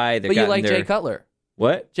bye. But you like Jay Cutler.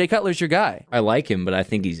 What? Jay Cutler's your guy. I like him, but I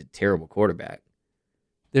think he's a terrible quarterback.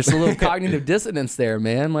 There's a little cognitive dissonance there,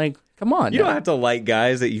 man. Like, come on. You don't have to like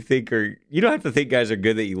guys that you think are... You don't have to think guys are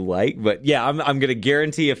good that you like. But yeah, I'm going to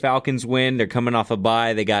guarantee a Falcons win. They're coming off a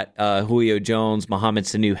bye. They got Julio Jones, Mohamed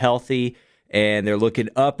Sanu healthy. And they're looking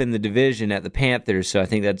up in the division at the Panthers, so I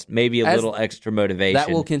think that's maybe a little extra motivation.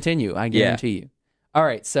 That will continue, I guarantee you. All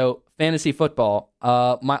right, so fantasy football.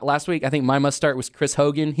 Last week, I think my must start was Chris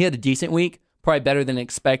Hogan. He had a decent week, probably better than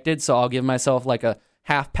expected, so I'll give myself like a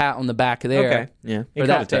half pat on the back there. Okay, yeah, he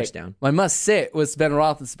got a touchdown. My must sit was Ben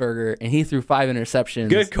Roethlisberger, and he threw 5 interceptions.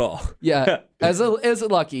 Good call. Yeah, as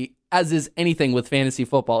lucky as is anything with fantasy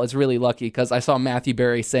football. It's really lucky because I saw Matthew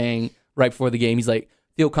Berry saying right before the game, he's like,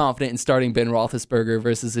 feel confident in starting Ben Roethlisberger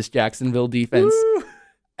versus this Jacksonville defense. Woo!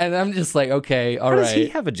 And I'm just like, okay, all right. How does he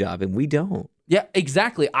have a job and we don't? Yeah,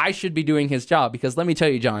 exactly. I should be doing his job because let me tell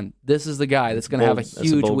you, John, this is the guy that's going to have a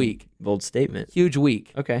huge week. Bold statement. Huge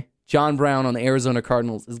week. Okay. John Brown on the Arizona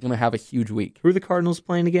Cardinals is going to have a huge week. Who are the Cardinals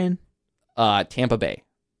playing again? Tampa Bay.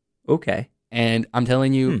 Okay. And I'm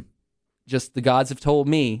telling you, just the gods have told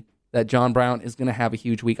me that John Brown is going to have a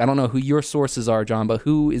huge week. I don't know who your sources are, John, but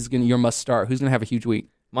who is your must start? Who's going to have a huge week?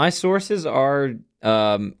 My sources are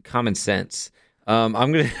common sense. I'm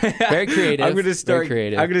gonna very creative. I'm gonna start. Very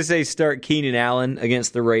creative. I'm gonna say start Keenan Allen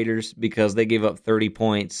against the Raiders because they gave up 30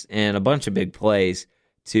 points and a bunch of big plays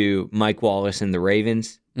to Mike Wallace and the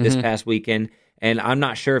Ravens this past weekend. And I'm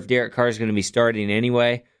not sure if Derek Carr is going to be starting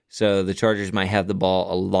anyway. So the Chargers might have the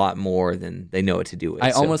ball a lot more than they know what to do with.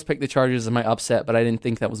 I almost picked the Chargers as my upset, but I didn't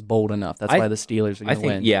think that was bold enough. That's why the Steelers are going to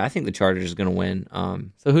win. Yeah, I think the Chargers are going to win.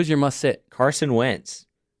 So who's your must sit? Carson Wentz.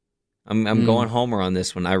 I'm going homer on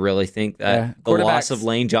this one. I really think that the loss of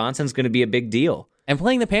Lane Johnson is going to be a big deal. And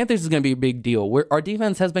playing the Panthers is going to be a big deal. Our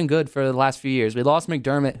defense has been good for the last few years. We lost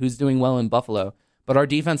McDermott, who's doing well in Buffalo, but our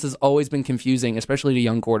defense has always been confusing, especially to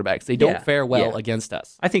young quarterbacks. They don't fare well against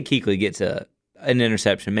us. I think Kuechly gets an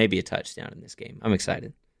interception, maybe a touchdown in this game. I'm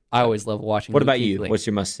excited. I always love watching. What about you? What's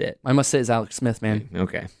your must sit? My must sit is Alex Smith, man.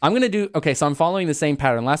 Okay. So I'm following the same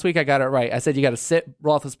pattern. Last week I got it right. I said you got to sit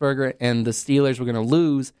Roethlisberger and the Steelers were going to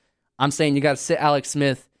lose. I'm saying you got to sit Alex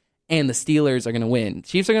Smith and the Steelers are going to win.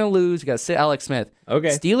 Chiefs are going to lose. You got to sit Alex Smith. Okay.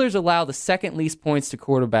 Steelers allow the second least points to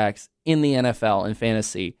quarterbacks in the NFL in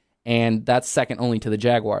fantasy, and that's second only to the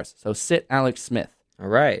Jaguars. So sit Alex Smith. All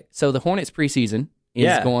right. So the Hornets preseason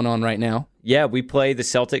is going on right now. Yeah, we play the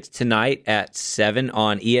Celtics tonight at 7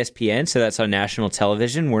 on ESPN, so that's on national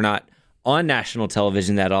television. We're not on national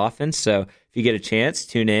television that often, so if you get a chance,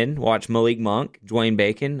 tune in, watch Malik Monk, Dwayne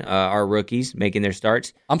Bacon, our rookies making their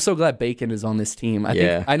starts. I'm so glad Bacon is on this team. I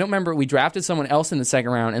don't remember, we drafted someone else in the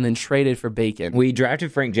second round and then traded for Bacon. We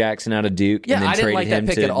drafted Frank Jackson out of Duke and then traded him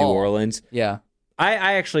to New Orleans. Yeah.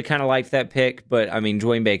 I actually kind of liked that pick, but I mean,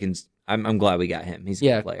 Dwayne Bacon's, I'm glad we got him. He's a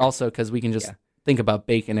good player. Also because we can just think about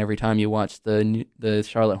Bacon every time you watch the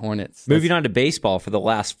Charlotte Hornets. Moving on to baseball for the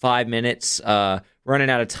last 5 minutes,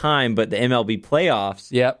 running out of time, but the MLB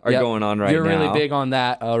playoffs are going on right now. You're really big on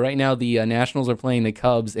that. Right now, the Nationals are playing the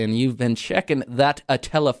Cubs, and you've been checking that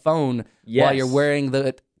telephone while you're wearing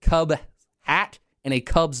the Cub hat and a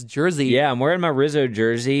Cubs jersey. Yeah, I'm wearing my Rizzo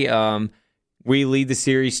jersey. We lead the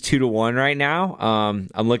series 2-1 right now.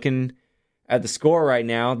 I'm looking at the score right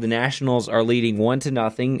now. The Nationals are leading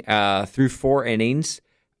 1-0 through 4 innings.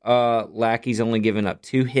 Lackey's only given up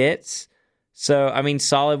 2 hits. So, I mean,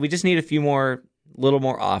 solid. We just need a little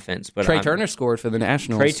more offense. But Trey Turner scored for the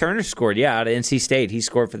Nationals. Trey Turner scored, out of NC State. He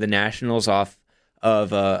scored for the Nationals off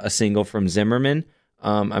of a single from Zimmerman.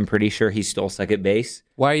 I'm pretty sure he stole second base.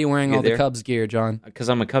 Why are you wearing all the Cubs gear, John? Because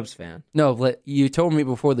I'm a Cubs fan. No, you told me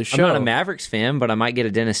before the show. I'm not a Mavericks fan, but I might get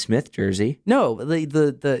a Dennis Smith jersey. No,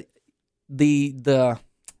 the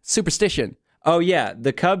superstition. Oh, yeah.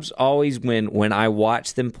 The Cubs always win when I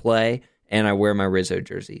watch them play and I wear my Rizzo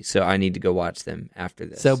jersey. So I need to go watch them after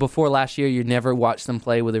this. So before last year, you never watched them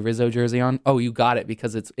play with a Rizzo jersey on? Oh, you got it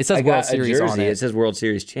because it says World Series on it. It says World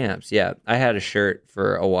Series champs. Yeah. I had a shirt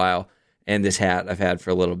for a while and this hat I've had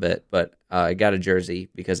for a little bit, but I got a jersey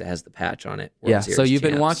because it has the patch on it. World Series so you've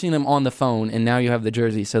been watching them on the phone and now you have the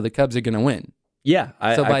jersey. So the Cubs are going to win. Yeah,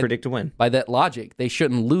 I predict a win. By that logic, they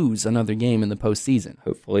shouldn't lose another game in the postseason.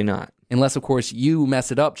 Hopefully not. Unless, of course, you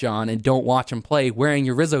mess it up, John, and don't watch them play wearing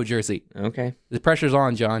your Rizzo jersey. Okay. The pressure's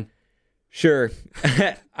on, John. Sure.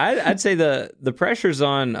 I'd say the pressure's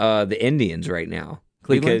on the Indians right now.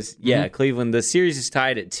 Cleveland? Because, Cleveland, the series is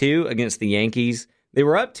tied at 2 against the Yankees. They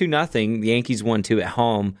were up 2-0. The Yankees won 2 at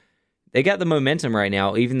home. They got the momentum right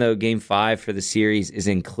now, even though Game 5 for the series is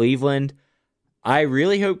in Cleveland. I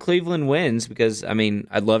really hope Cleveland wins because, I mean,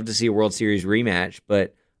 I'd love to see a World Series rematch,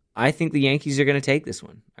 but I think the Yankees are going to take this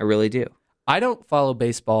one. I really do. I don't follow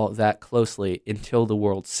baseball that closely until the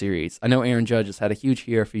World Series. I know Aaron Judge has had a huge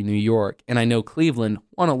year for New York, and I know Cleveland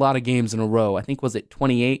won a lot of games in a row. I think, was it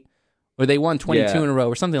 28? Or they won 22 in a row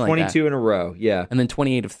or something like that. 22 in a row, yeah. And then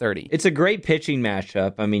 28 of 30. It's a great pitching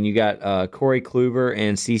matchup. I mean, you got Corey Kluber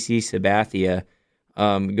and CC Sabathia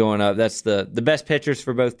going up. That's the best pitchers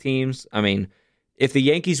for both teams. I mean, if the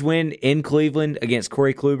Yankees win in Cleveland against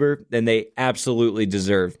Corey Kluber, then they absolutely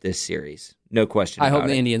deserve this series. No question about it. I hope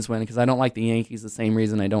the Indians win because I don't like the Yankees the same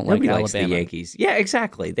reason I don't like Alabama. Likes the Yankees. Yeah,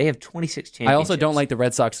 exactly. They have 26 championships. I also don't like the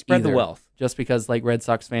Red Sox Spread either, the wealth. Just because Red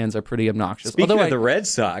Sox fans are pretty obnoxious. Speaking of the Red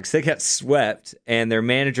Sox, they got swept and their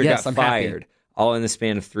manager got fired all in the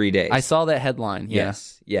span of 3 days. I saw that headline.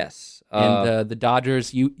 Yes. And the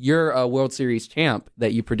Dodgers, you're a World Series champ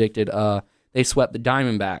that you predicted. they swept the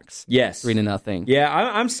Diamondbacks. Yes. 3-0. Yeah,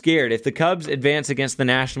 I'm scared. If the Cubs advance against the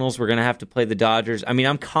Nationals, we're going to have to play the Dodgers. I mean,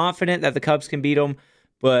 I'm confident that the Cubs can beat them,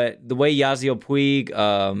 but the way Yasiel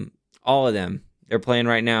Puig, all of them, they're playing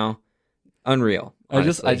right now, unreal.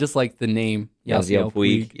 Honestly. I just like the name Yasiel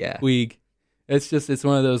Puig. Yeah. Puig. It's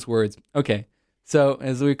one of those words. Okay. So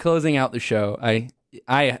as we're closing out the show, I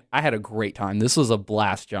had a great time. This was a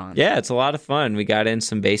blast, John. Yeah, it's a lot of fun. We got in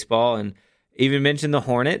some baseball and even mentioned the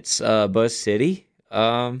Hornets, Buzz City.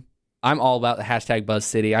 I'm all about the hashtag Buzz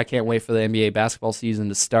City. I can't wait for the NBA basketball season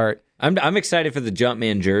to start. I'm excited for the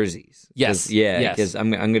Jumpman jerseys. Yes. Because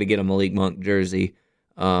I'm going to get a Malik Monk jersey.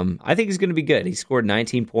 I think he's going to be good. He scored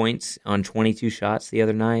 19 points on 22 shots the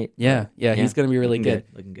other night. Yeah, he's going to be really good.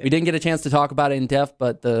 Looking good. We didn't get a chance to talk about it in depth,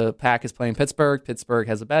 but the Pack is playing Pittsburgh. Pittsburgh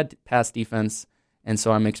has a bad pass defense, and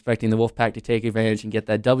so I'm expecting the Wolfpack to take advantage and get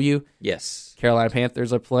that W. Yes. Carolina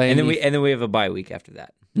Panthers are playing. And then we have a bye week after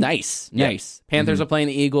that. Nice. Panthers are playing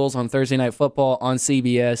the Eagles on Thursday Night Football on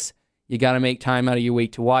CBS. You got to make time out of your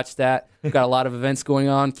week to watch that. We've got a lot of events going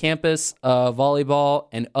on, campus, volleyball,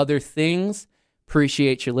 and other things.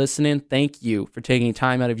 Appreciate you listening. Thank you for taking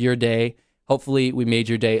time out of your day. Hopefully, we made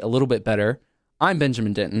your day a little bit better. I'm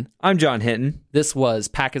Benjamin Denton. I'm John Hinton. This was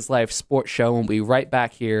Pack is Life Sports Show, and we'll be right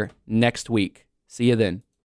back here next week. See you then.